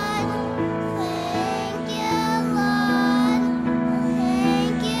 Lord. Thank you, Lord.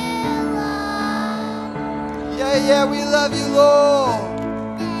 Thank you, Lord. Yeah, yeah, we love you, Lord.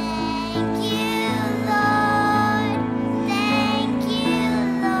 Thank you, Lord. Thank you,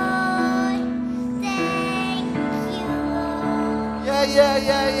 Lord. Thank you, Lord. Yeah, yeah,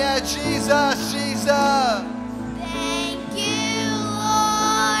 yeah, yeah, Jesus, Jesus.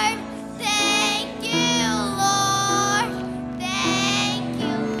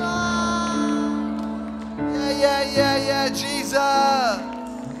 Yeah, yeah, yeah, Jesus.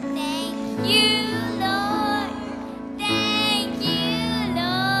 Thank you, Lord. Thank you,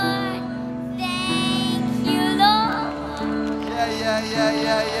 Lord. Thank you, Lord. Yeah, yeah, yeah,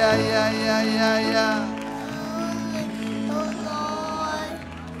 yeah, yeah, yeah, yeah, yeah, yeah. Oh, Lord.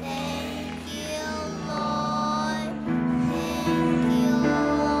 Thank you, Lord. Thank you,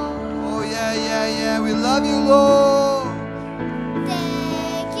 Lord. Oh, yeah, yeah, yeah. We love you, Lord.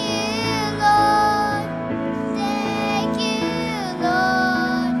 Thank you, Lord.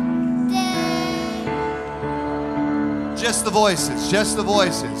 Just the voices, just the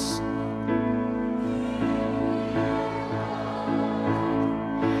voices.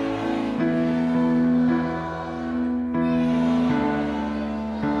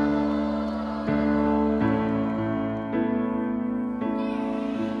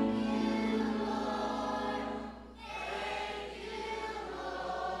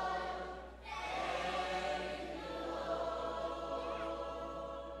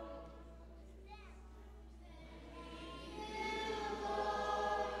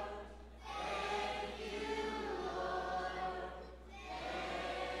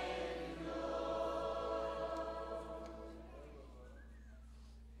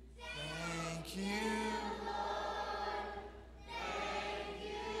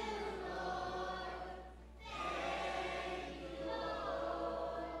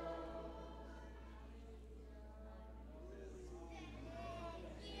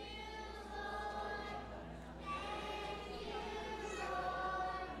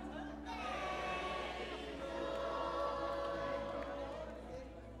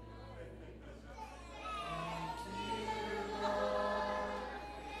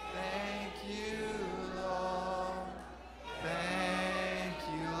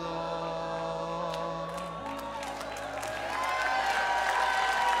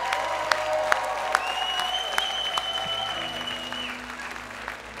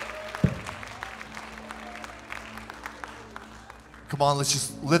 Come on, let's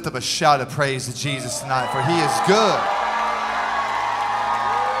just lift up a shout of praise to Jesus tonight, for he is good.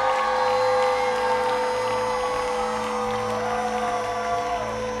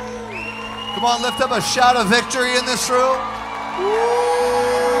 Come on, lift up a shout of victory in this room.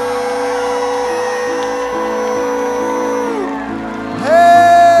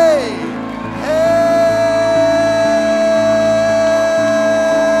 Hey! Hey!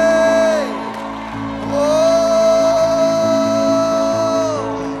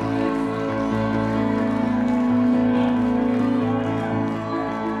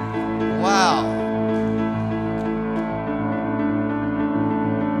 Wow.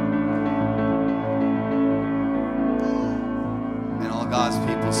 And all God's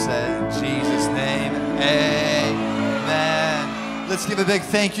people said, in Jesus' name, amen. Let's give a big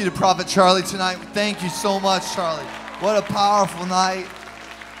thank you to Prophet Charlie tonight. Thank you so much, Charlie. What a powerful night.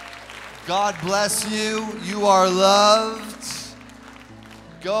 God bless you. You are loved.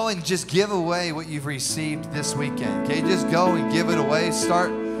 Go and just give away what you've received this weekend. Okay, just go and give it away.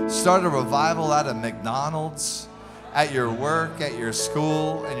 Start a revival out of McDonald's, at your work, at your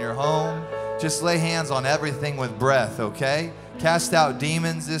school, in your home. Just lay hands on everything with breath, okay? Cast out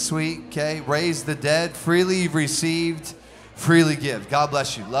demons this week, okay? Raise the dead. Freely you've received, freely give. God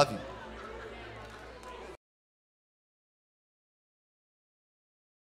bless you. Love you.